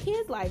livelihood. That's my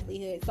kids'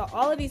 livelihood. So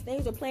all of these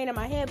things are playing in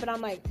my head, but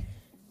I'm like,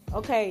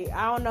 okay,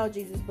 I don't know,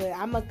 Jesus, but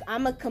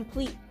I'm a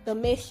complete the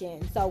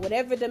mission. So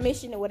whatever the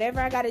mission and whatever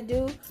I got to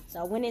do. So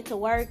I went into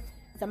work.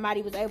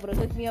 Somebody was able to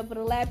hook me up with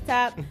a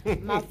laptop.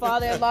 My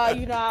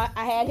father-in-law,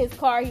 I had his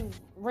car,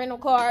 rental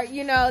car,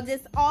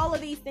 just all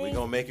of these things. We're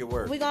going to make it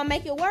work. We're going to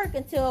make it work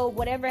until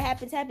whatever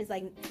happens.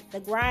 Like, the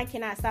grind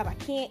cannot stop. I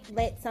can't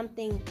let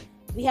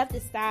we have to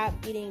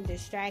stop getting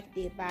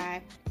distracted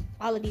by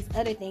all of these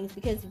other things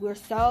because we're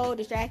so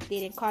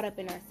distracted and caught up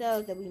in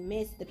ourselves that we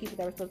miss the people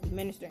that we're supposed to be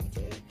ministering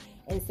to.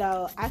 And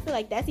so I feel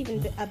like that's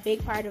even a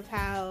big part of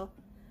how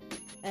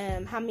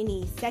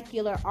many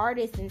secular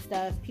artists and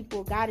stuff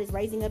God is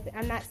raising up.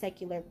 I'm not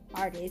secular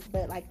artists,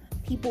 but like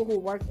people who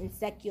work in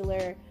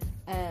secular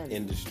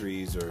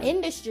industries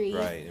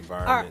right,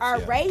 environments are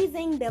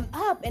raising them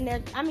up, and they're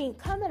coming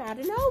out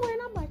of nowhere,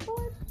 and I'm like,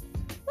 Lord,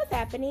 what's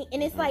happening?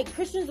 And it's like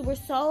Christians, we're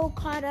so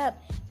caught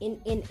up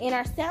in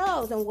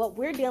ourselves and what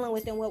we're dealing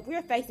with and what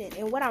we're facing.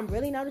 And what I'm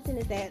really noticing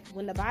is that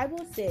when the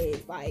Bible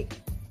says like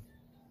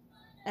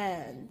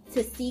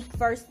to seek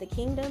first the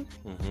kingdom,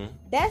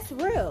 that's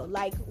real.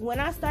 Like, when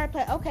I start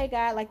playing, okay,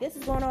 God, like, this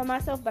is going on with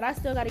myself, but I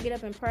still got to get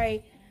up and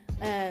pray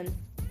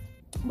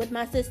with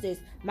my sisters.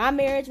 My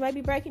marriage may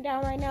be breaking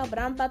down right now, but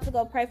I'm about to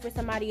go pray for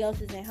somebody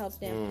else's and help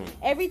them.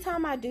 Every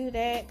time I do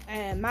that,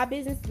 my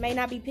business may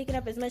not be picking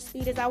up as much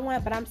speed as I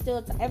want, but I'm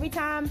still every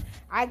time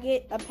I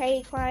get a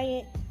paid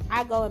client,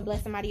 I go and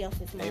bless somebody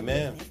else's small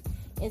business.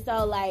 And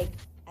so, like,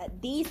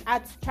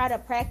 I try to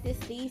practice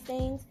these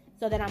things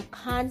so that I'm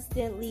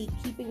constantly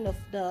keeping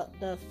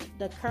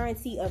the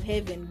currency of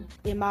heaven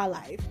in my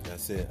life.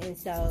 That's it. And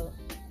so,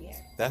 yeah.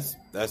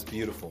 That's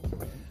beautiful.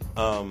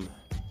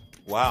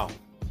 Wow.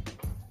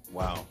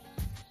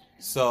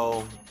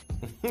 So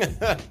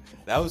that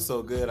was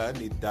so good. I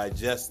need to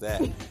digest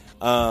that.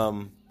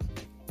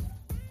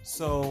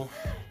 So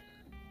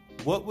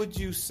what would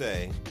you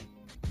say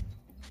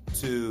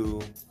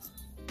to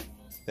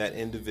that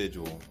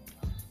individual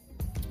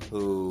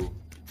who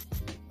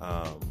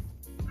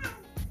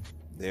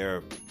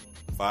they're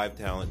 5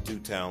 talent, 2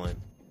 talent.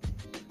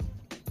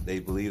 They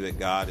believe that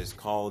God has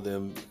called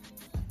them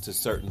to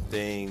certain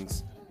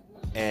things,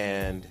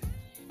 and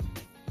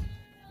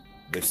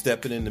they're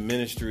stepping into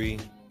ministry.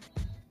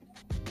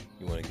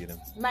 You want to get him?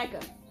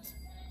 Micah.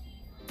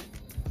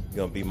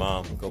 You're gonna be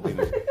mom.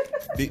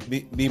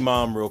 Be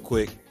mom real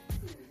quick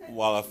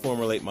while I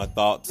formulate my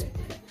thoughts.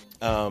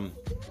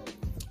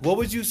 What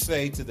would you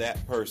say to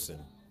that person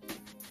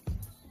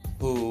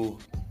who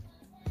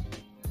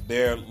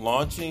they're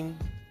launching,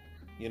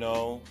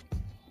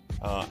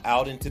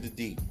 out into the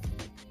deep?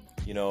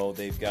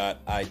 They've got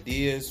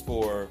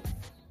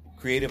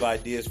creative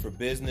ideas for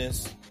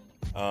business,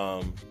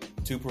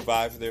 to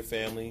provide for their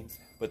family,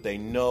 but they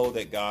know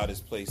that God has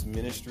placed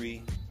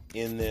ministry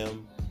in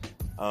them.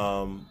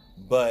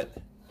 but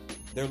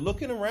they're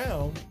looking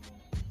around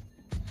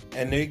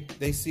and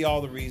they see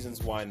all the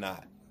reasons why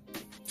not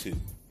to,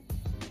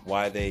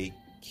 why they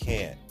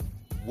can't.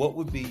 What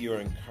would be your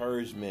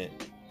encouragement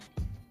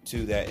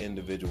to that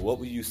individual? What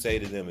would you say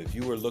to them if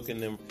you were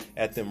looking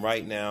at them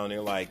right now and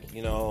they're like,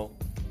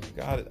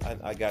 God,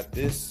 I got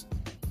this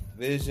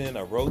vision,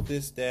 I wrote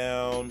this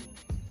down,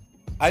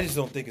 I just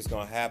don't think it's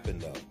going to happen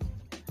though.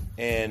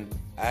 And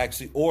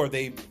or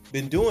they've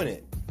been doing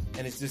it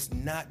and it's just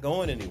not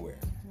going anywhere.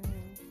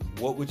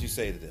 What would you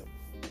say to them?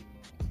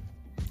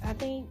 I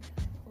think,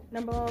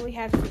 number one, we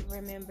have to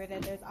remember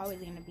that there's always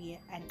going to be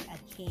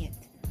a can't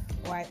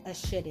or a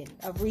shouldn't,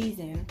 a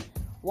reason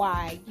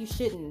why you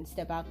shouldn't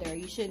step out there,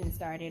 you shouldn't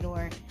start it,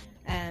 or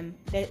and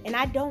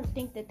I don't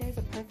think that there's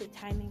a perfect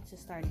timing to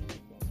start anything.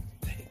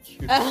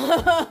 Thank you.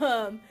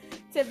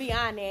 To be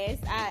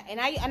honest,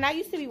 I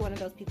used to be one of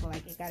those people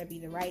like it got to be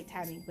the right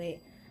timing, but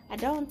I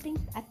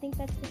think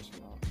that's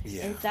fictional.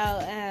 Yeah. And so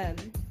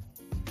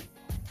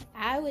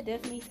I would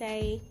definitely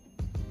say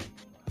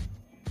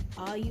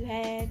all you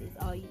have is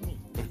all you need.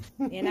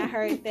 And I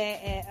heard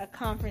that at a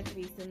conference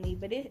recently,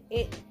 but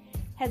it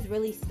has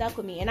really stuck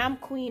with me. And I'm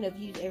queen of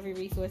use every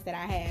resource that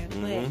I have.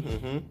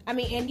 But I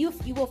mean, and you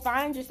will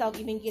find yourself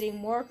even getting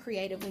more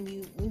creative when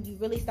you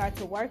really start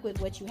to work with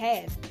what you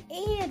have.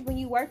 And when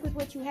you work with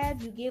what you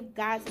have, you give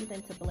God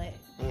something to bless.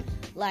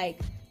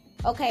 Like,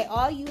 okay,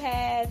 all you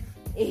have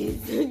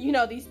is,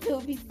 these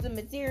 2 pieces of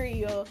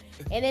material,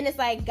 and then it's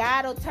like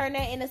God will turn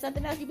that into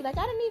something else. You'd be like,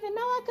 I didn't even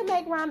know I could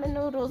make ramen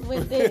noodles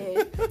with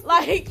this.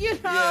 Like,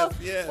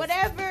 yes.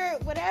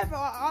 whatever.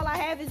 All I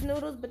have is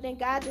noodles, but then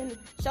God then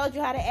showed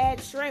you how to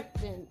add shrimp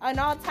and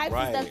all types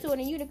of stuff to it,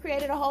 and you'd have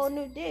created a whole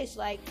new dish.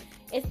 Like,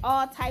 it's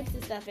all types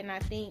of stuff, and I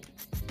think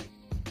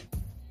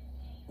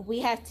we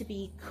have to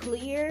be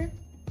clear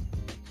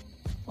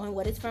on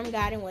what is from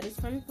God and what is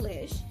from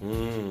flesh.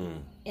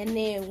 And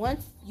then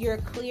once you're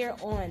clear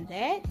on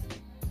that,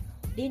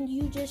 then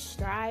you just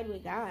stride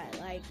with God,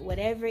 like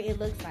whatever it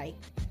looks like.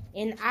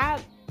 And I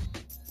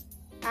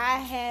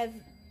have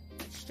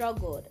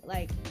struggled,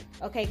 like,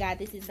 okay, God,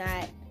 this is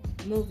not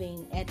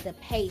moving at the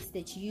pace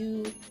that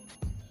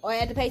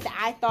at the pace that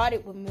I thought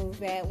it would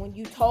move at when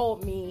you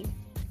told me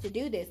to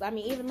do this. I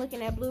mean, even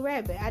looking at Blue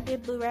Rabbit, I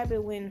did Blue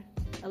Rabbit when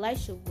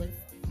Elisha was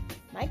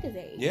Micah's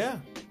age. Yeah.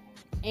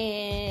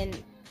 And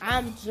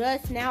I'm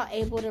just now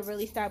able to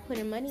really start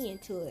putting money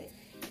into it.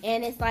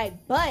 And it's like,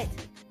 but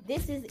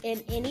this is,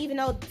 and even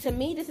though to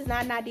me this is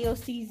not an ideal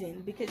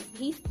season because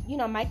he's,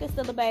 Micah's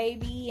still a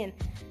baby, and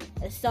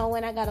so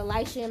when I got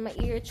Elisha in my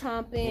ear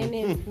chomping,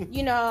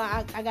 and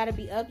I got to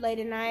be up late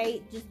at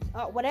night, just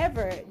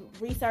whatever,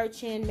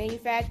 researching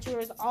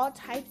manufacturers, all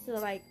types of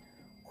like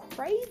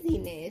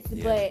craziness.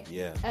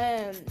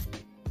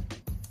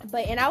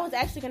 But and I was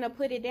actually going to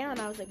put it down.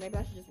 I was like, maybe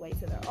I should just wait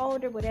till they're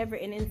older, whatever.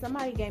 And then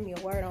somebody gave me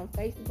a word on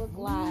Facebook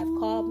Live,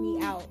 called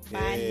me out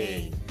by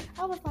name.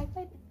 I was like,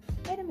 wait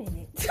a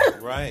minute.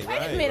 Right, wait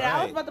a minute.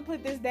 I was about to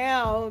put this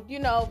down,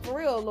 for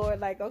real, Lord.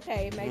 Like,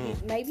 okay,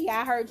 maybe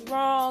I heard you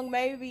wrong.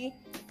 Maybe.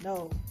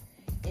 No.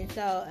 And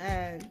so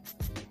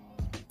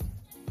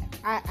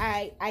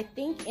I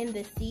think in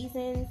the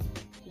seasons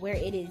where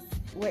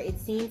it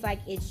seems like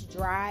it's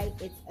dry,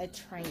 it's a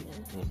training.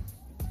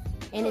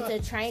 And it's a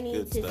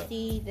training to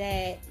see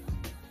that,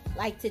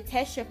 like, to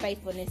test your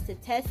faithfulness, to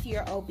test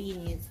your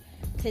obedience,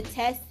 to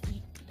test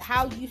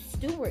how you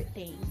steward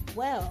things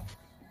well.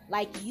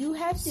 Like, you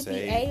have to be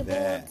able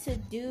to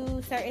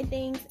do certain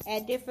things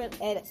at different,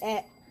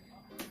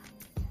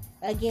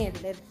 again,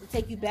 to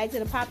take you back to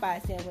the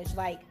Popeye sandwich.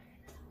 Like,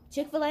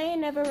 Chick-fil-A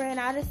ain't never ran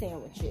out of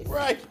sandwiches.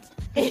 Right.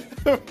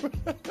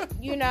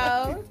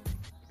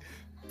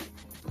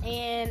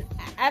 And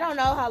I don't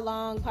know how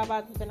long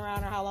Popeyes has been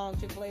around or how long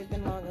Chick-fil-A has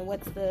been around and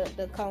what's the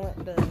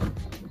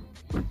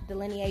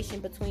delineation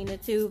between the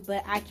two,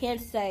 but I can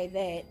say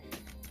that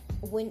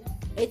when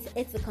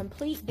it's a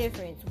complete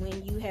difference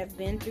when you have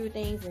been through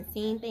things and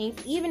seen things,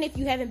 even if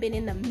you haven't been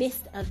in the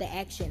midst of the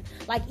action.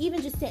 Like,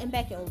 even just sitting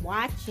back and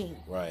watching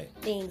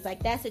things,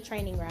 like, that's a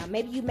training ground.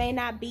 Maybe you may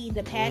not be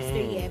the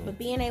pastor yet, but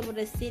being able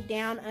to sit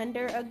down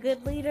under a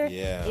good leader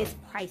is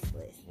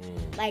priceless.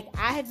 Like,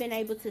 I have been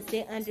able to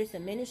sit under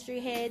some ministry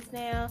heads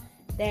now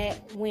that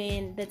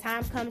when the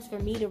time comes for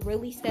me to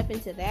really step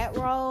into that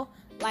role,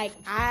 like,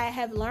 I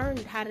have learned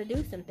how to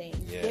do some things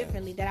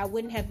differently that I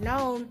wouldn't have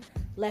known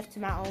left to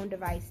my own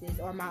devices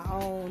or my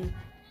own,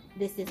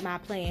 this is my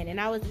plan.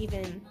 And I was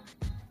even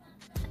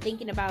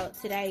thinking about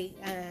today,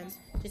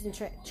 just in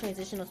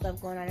transitional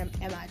stuff going on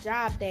at my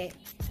job, that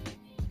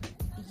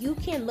you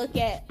can look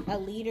at a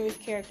leader's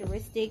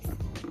characteristics,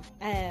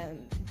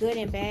 good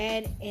and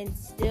bad, and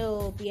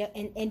still be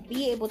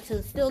able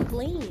to still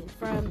glean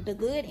from the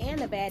good and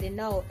the bad and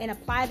know and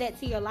apply that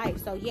to your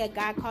life. So yeah,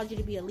 God called you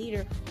to be a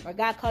leader, or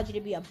God called you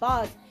to be a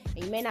boss,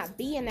 and you may not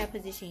be in that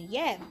position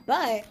yet,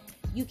 but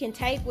you can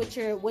take what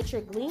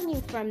you're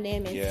gleaning from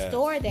them and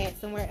store that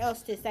somewhere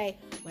else to say,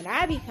 when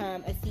I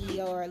become a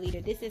CEO or a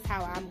leader, this is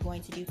how I'm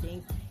going to do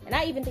things. And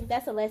I even think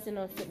that's a lesson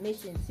on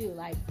submission too.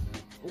 Like,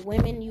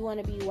 women, you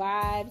want to be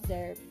wives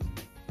or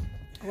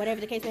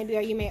whatever the case may be,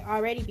 or you may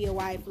already be a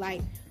wife.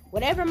 Like,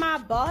 whatever my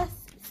boss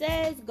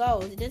says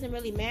goes. It doesn't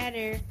really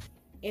matter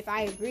if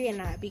I agree or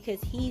not, because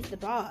he's the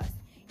boss.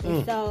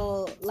 And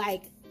so,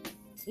 like,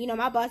 you know,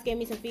 my boss gave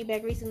me some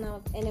feedback recently,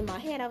 and in my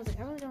head, I was like,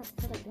 I really don't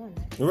feel like doing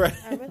that. Right,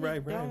 I really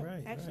right,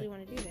 don't actually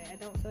want to do that. I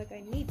don't feel like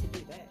I need to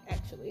do that,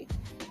 actually.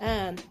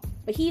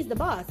 But he's the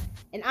boss,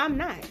 and I'm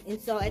not. And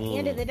so, at the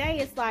end of the day,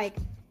 it's like,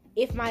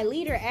 if my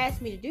leader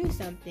asks me to do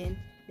something,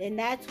 then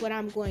that's what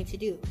I'm going to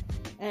do.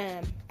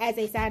 As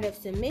a sign of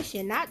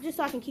submission, not just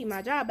so I can keep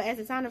my job, but as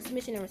a sign of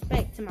submission and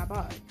respect to my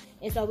boss.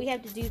 And so we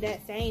have to do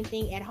that same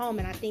thing at home.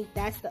 And I think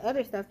that's the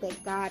other stuff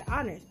that God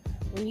honors.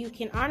 When you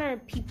can honor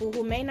people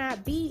who may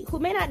not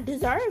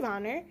deserve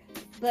honor,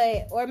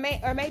 or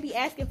may be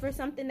asking for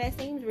something that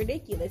seems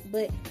ridiculous,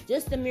 but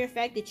just the mere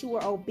fact that you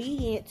were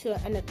obedient to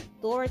an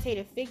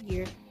authoritative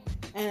figure,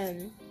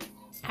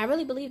 I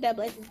really believe that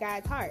blesses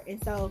God's heart.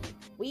 And so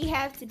we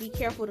have to be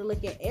careful to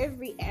look at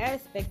every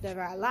aspect of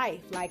our life.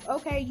 Like,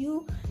 okay,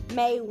 you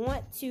may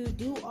want to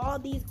do all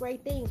these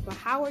great things, but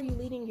how are you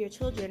leading your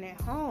children at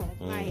home?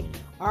 Like,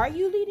 are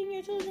you leading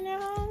your children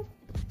at home?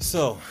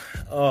 So,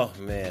 oh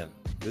man,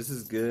 this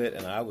is good,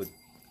 and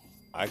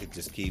I could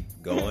just keep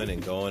going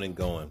and going and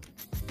going.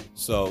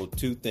 So,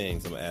 2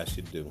 things I'm gonna ask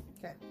you to do.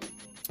 Okay.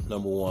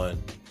 Number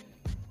 1,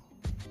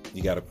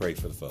 you got to pray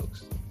for the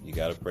folks. You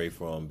got to pray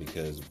for them,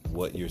 because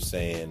what you're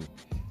saying,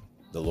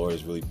 the Lord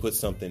has really put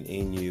something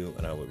in you,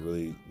 and I would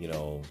really,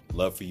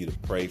 love for you to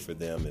pray for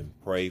them and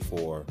pray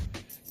for,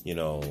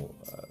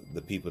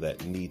 the people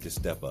that need to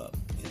step up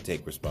and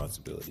take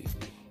responsibility.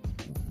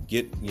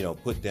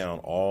 Put down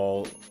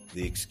all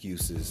the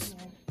excuses.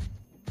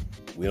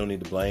 We don't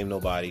need to blame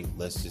nobody.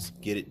 Let's just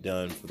get it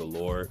done for the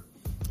Lord.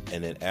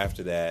 And then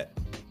after that,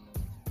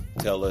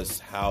 tell us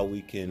how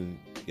we can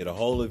get a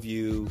hold of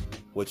you,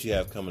 what you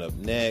have coming up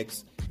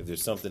next, if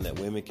there's something that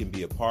women can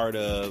be a part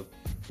of,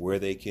 where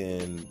they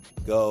can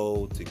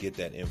go to get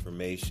that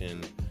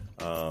information.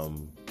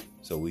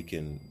 So we're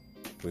going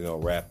to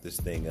wrap this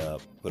thing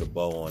up, put a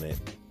bow on it.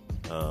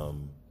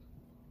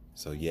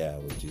 So yeah,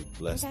 would you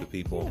bless the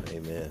people? Yeah.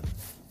 Amen.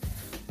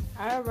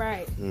 All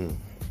right.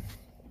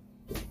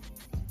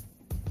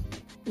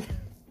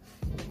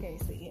 Okay,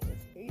 so yeah,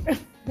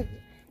 I'll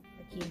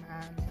keep my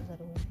eye on that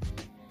little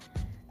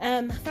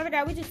one. Father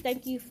God, we just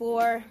thank you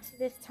for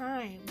this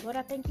time. Lord,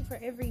 I thank you for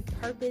every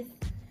purpose,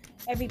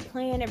 every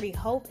plan, every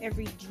hope,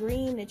 every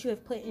dream that you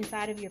have put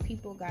inside of your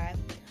people, God.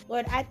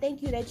 Lord, I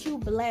thank you that you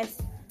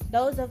bless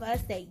those of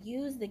us that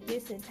use the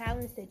gifts and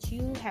talents that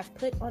you have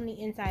put on the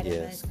inside of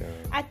us. God.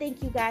 I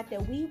thank you, God,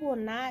 that we will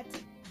not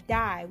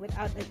die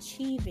without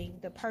achieving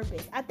the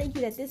purpose. I thank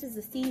you that this is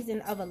a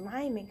season of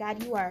alignment,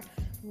 God. You are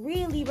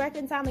really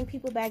reconciling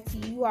people back to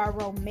you. You are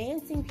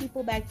romancing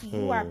people back to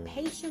you. You are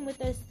patient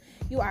with us.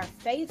 You are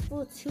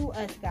faithful to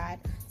us, God.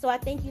 So I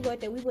thank you, Lord,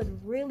 that we would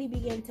really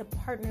begin to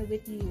partner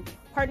with you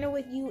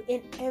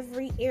in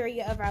every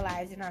area of our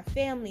lives, in our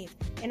families,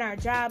 in our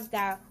jobs,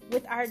 God,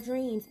 with our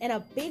dreams. And a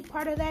big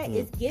part of that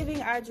is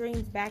giving our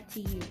dreams back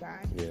to you, God.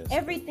 Yes.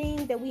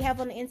 Everything that we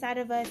have on the inside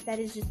of us that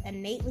is just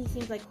innately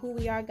seems like who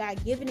we are,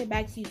 God, giving it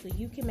back to you so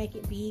you can make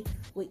it be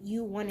what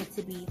you want it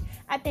to be.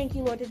 I thank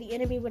you, Lord, that the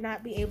enemy would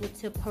not be able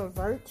to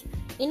pervert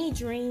any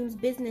dreams,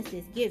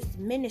 businesses, gifts,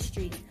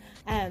 ministries,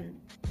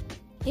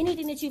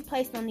 anything that you've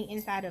placed on the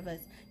inside of us.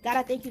 God,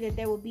 I thank you that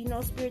there will be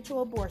no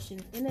spiritual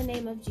abortions in the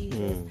name of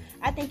Jesus.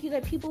 I thank you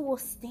that people will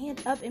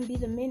stand up and be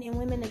the men and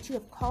women that you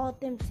have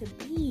called them to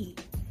be.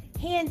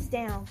 Hands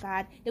down,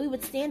 God, that we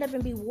would stand up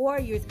and be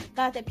warriors.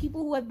 God, that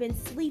people who have been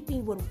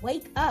sleeping would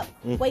wake up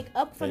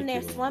from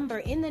their slumber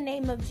in the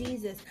name of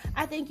Jesus.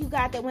 I thank you,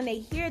 God, that when they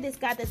hear this,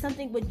 God, that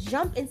something would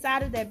jump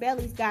inside of their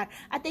bellies, God.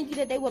 I thank you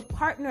that they would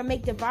partner,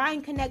 make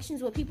divine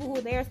connections with people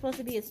who they're supposed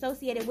to be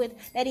associated with,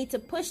 that need to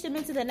push them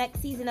into the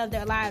next season of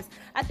their lives.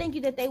 I thank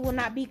you that they will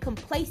not be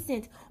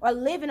complacent or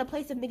live in a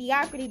place of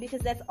mediocrity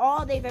because that's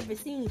all they've ever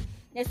seen.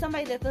 There's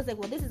somebody that feels like,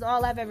 well, this is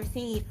all I've ever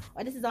seen,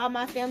 or this is all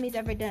my family's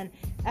ever done.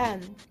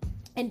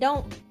 And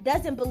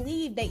doesn't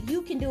believe that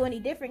you can do any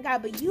different,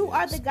 God. But you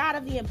are the God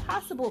of the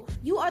impossible.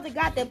 You are the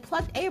God that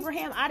plucked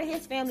Abraham out of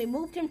his family,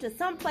 moved him to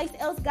someplace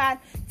else, God,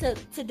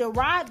 to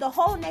derive the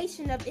whole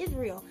nation of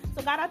Israel.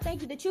 So, God, I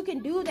thank you that you can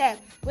do that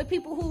with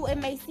people who it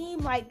may seem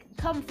like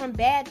come from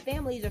bad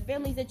families or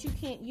families that you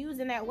can't use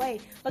in that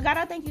way. But, God,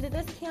 I thank you that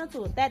that's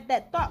canceled.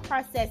 That thought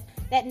process,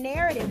 that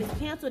narrative is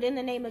canceled in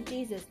the name of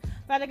Jesus.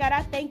 Father God,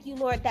 I thank you,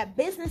 Lord, that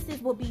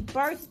businesses will be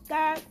birthed,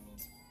 God,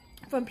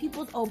 from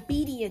people's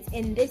obedience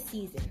in this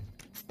season.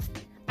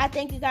 I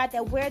thank you, God,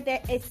 that where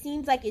it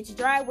seems like it's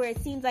dry, where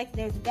it seems like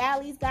there's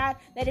valleys, God,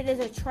 that it is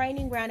a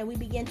training ground, and we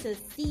begin to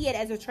see it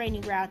as a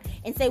training ground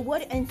and say,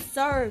 and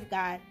serve,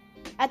 God.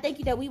 I thank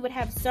you that we would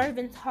have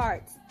servants'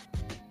 hearts.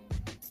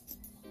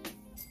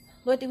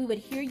 Lord, that we would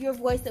hear your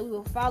voice, that we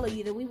will follow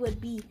you, that we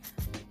would be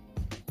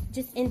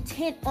just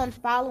intent on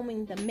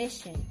following the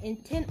mission,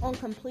 intent on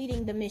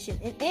completing the mission,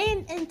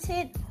 and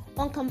intent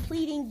on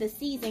completing the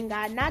season,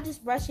 God, not just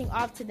rushing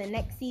off to the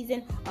next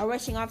season or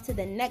rushing off to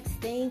the next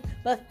thing,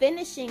 but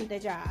finishing the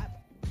job.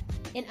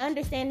 and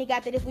understanding,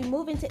 God, that if we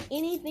move into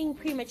anything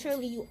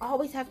prematurely, you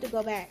always have to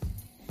go back.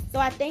 So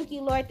I thank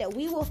you, Lord, that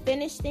we will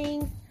finish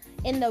things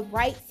in the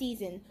right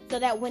season, so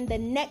that when the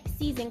next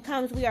season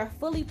comes, we are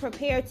fully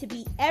prepared to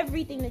be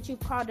everything that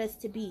you've called us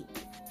to be.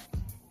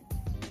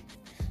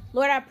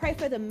 Lord, I pray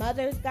for the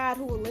mothers, God,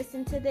 who will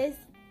listen to this.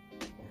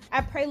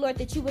 I pray, Lord,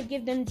 that you would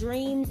give them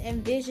dreams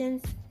and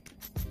visions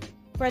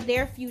for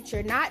their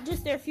future, not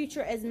just their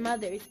future as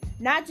mothers,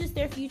 not just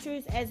their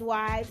futures as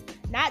wives,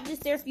 not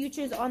just their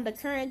futures on the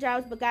current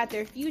jobs, but God,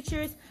 their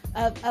futures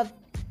of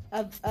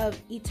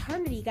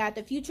eternity, God,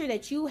 the future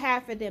that you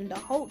have for them, the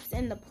hopes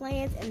and the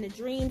plans and the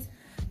dreams,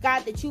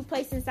 God, that you've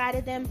placed inside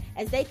of them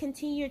as they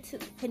continue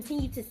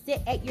to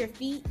sit at your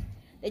feet,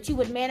 that you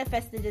would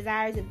manifest the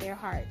desires of their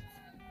hearts.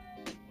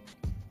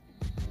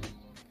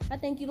 I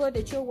thank you, Lord,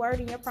 that your word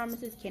and your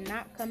promises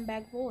cannot come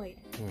back void.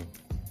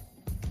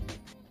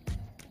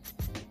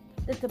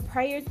 That the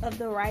prayers of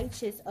the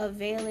righteous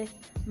availeth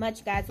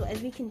much, God. So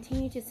as we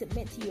continue to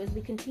submit to you, as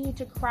we continue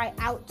to cry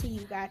out to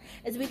you, God,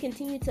 as we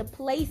continue to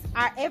place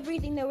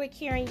everything that we're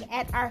carrying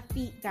at our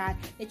feet, God,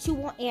 that you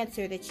will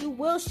answer, that you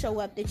will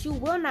show up, that you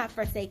will not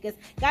forsake us.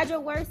 God,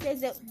 your word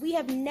says that we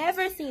have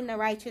never seen the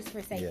righteous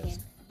forsaken. Yes.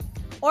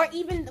 Or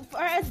even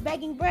for us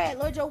begging bread.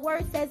 Lord, your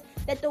word says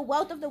that the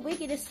wealth of the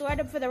wicked is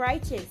stored up for the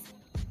righteous.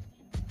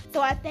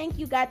 So I thank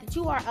you, God, that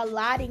you are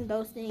allotting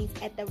those things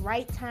at the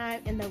right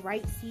time and the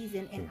right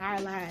season in our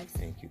lives.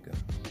 Thank you, God.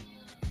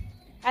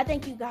 I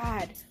thank you,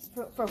 God,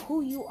 for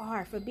who you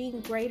are, for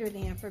being greater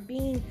than, for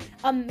being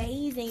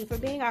amazing, for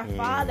being our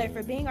Father,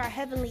 for being our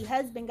heavenly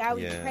husband. God,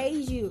 we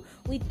praise you.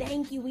 We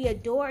thank you. We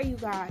adore you,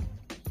 God.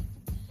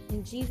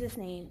 In Jesus'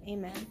 name,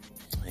 amen.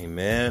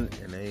 Amen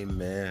and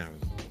amen.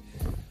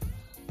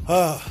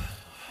 Oh,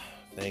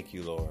 thank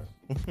you, Lord.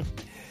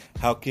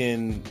 How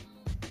can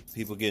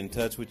people get in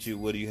touch with you?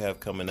 What do you have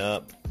coming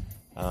up?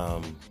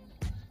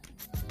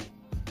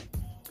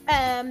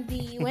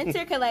 The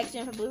winter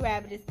collection for Blue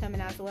Rabbit is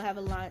coming out, so we'll have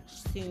a launch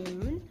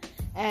soon.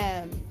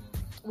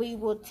 We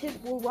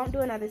won't do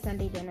another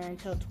Sunday dinner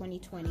until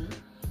 2020,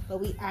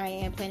 but I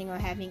am planning on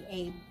having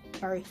a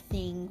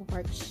birthing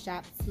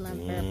workshop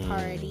slumber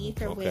party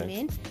for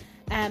women.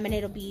 And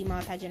it'll be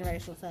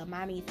multi-generational, so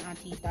mommies,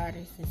 aunties,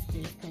 daughters,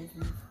 sisters,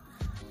 cousins,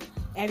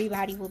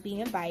 everybody will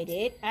be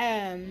invited.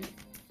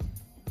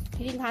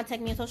 You can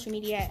contact me on social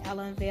media at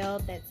Ella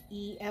Unveiled. That's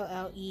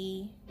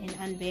ELLE and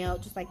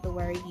Unveiled, just like the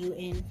word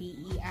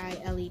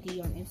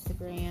UNVEILED on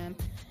Instagram,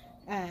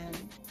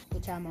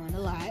 which I'm on a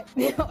lot,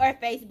 or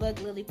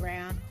Facebook, Lilly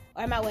Brown,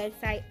 or my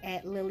website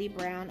at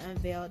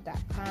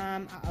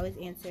lillybrownunveiled.com. I always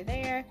answer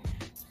there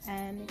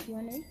if you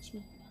want to reach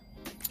me.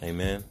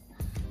 Amen.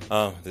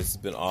 This has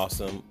been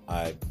awesome.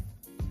 I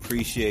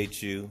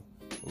appreciate you.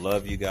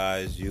 Love you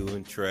guys, you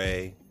and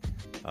Trey,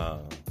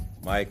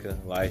 Micah,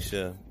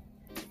 Elisha.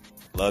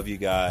 Love you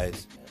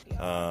guys.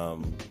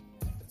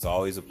 It's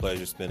always a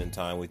pleasure spending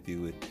time with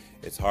you.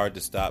 It's hard to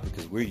stop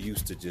because we're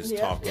used to just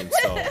talking,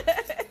 so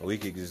we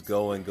could just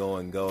go and go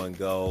and go and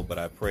go. But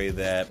I pray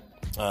that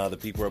the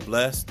people are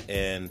blessed.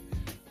 And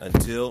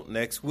until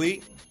next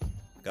week,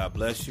 God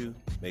bless you.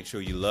 Make sure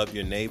you love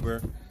your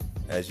neighbor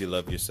as you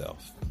love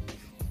yourself.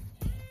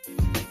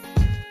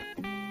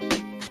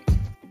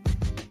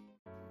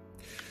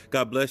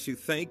 God bless you.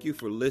 Thank you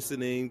for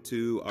listening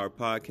to our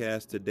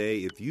podcast today.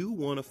 If you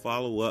want to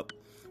follow up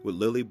with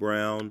Lilly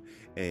Brown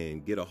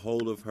and get a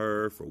hold of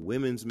her for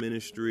women's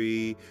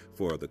ministry,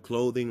 for the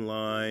clothing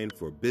line,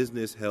 for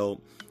business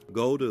help,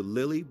 go to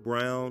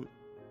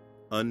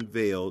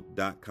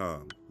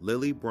lillybrownunveiled.com.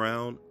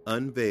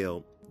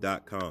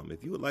 lillybrownunveiled.com.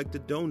 If you would like to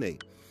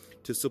donate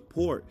to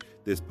support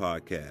this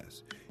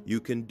podcast, you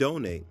can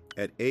donate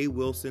at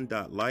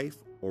awilson.life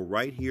or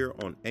right here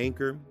on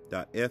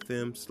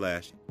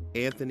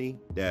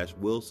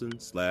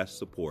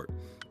anchor.fm/Anthony-Wilson/support.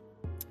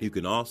 You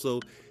can also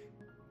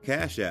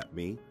Cash App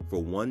me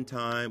for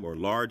one-time or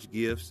large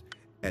gifts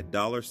at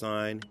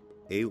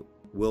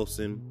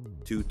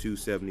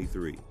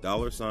 $AWilson2273.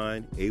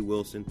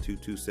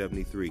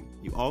 $AWilson2273.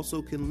 You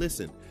also can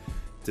listen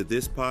to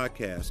this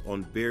podcast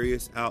on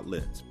various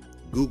outlets: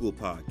 Google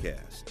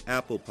Podcasts,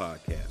 Apple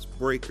Podcasts,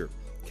 Breaker,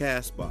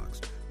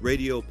 Castbox,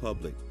 Radio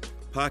Public,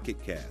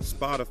 Pocket Cast,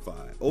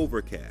 Spotify,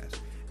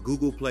 Overcast,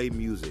 Google Play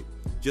Music.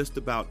 Just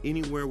about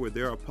anywhere where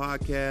there are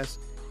podcasts,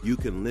 you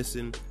can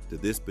listen to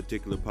this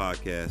particular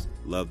podcast,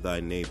 Love Thy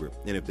Neighbor.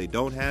 And if they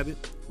don't have it,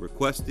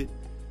 request it,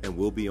 and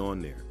we'll be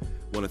on there.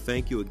 I want to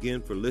thank you again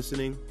for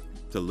listening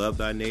to Love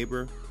Thy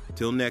Neighbor.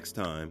 Till next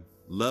time,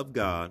 love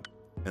God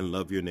and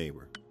love your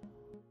neighbor.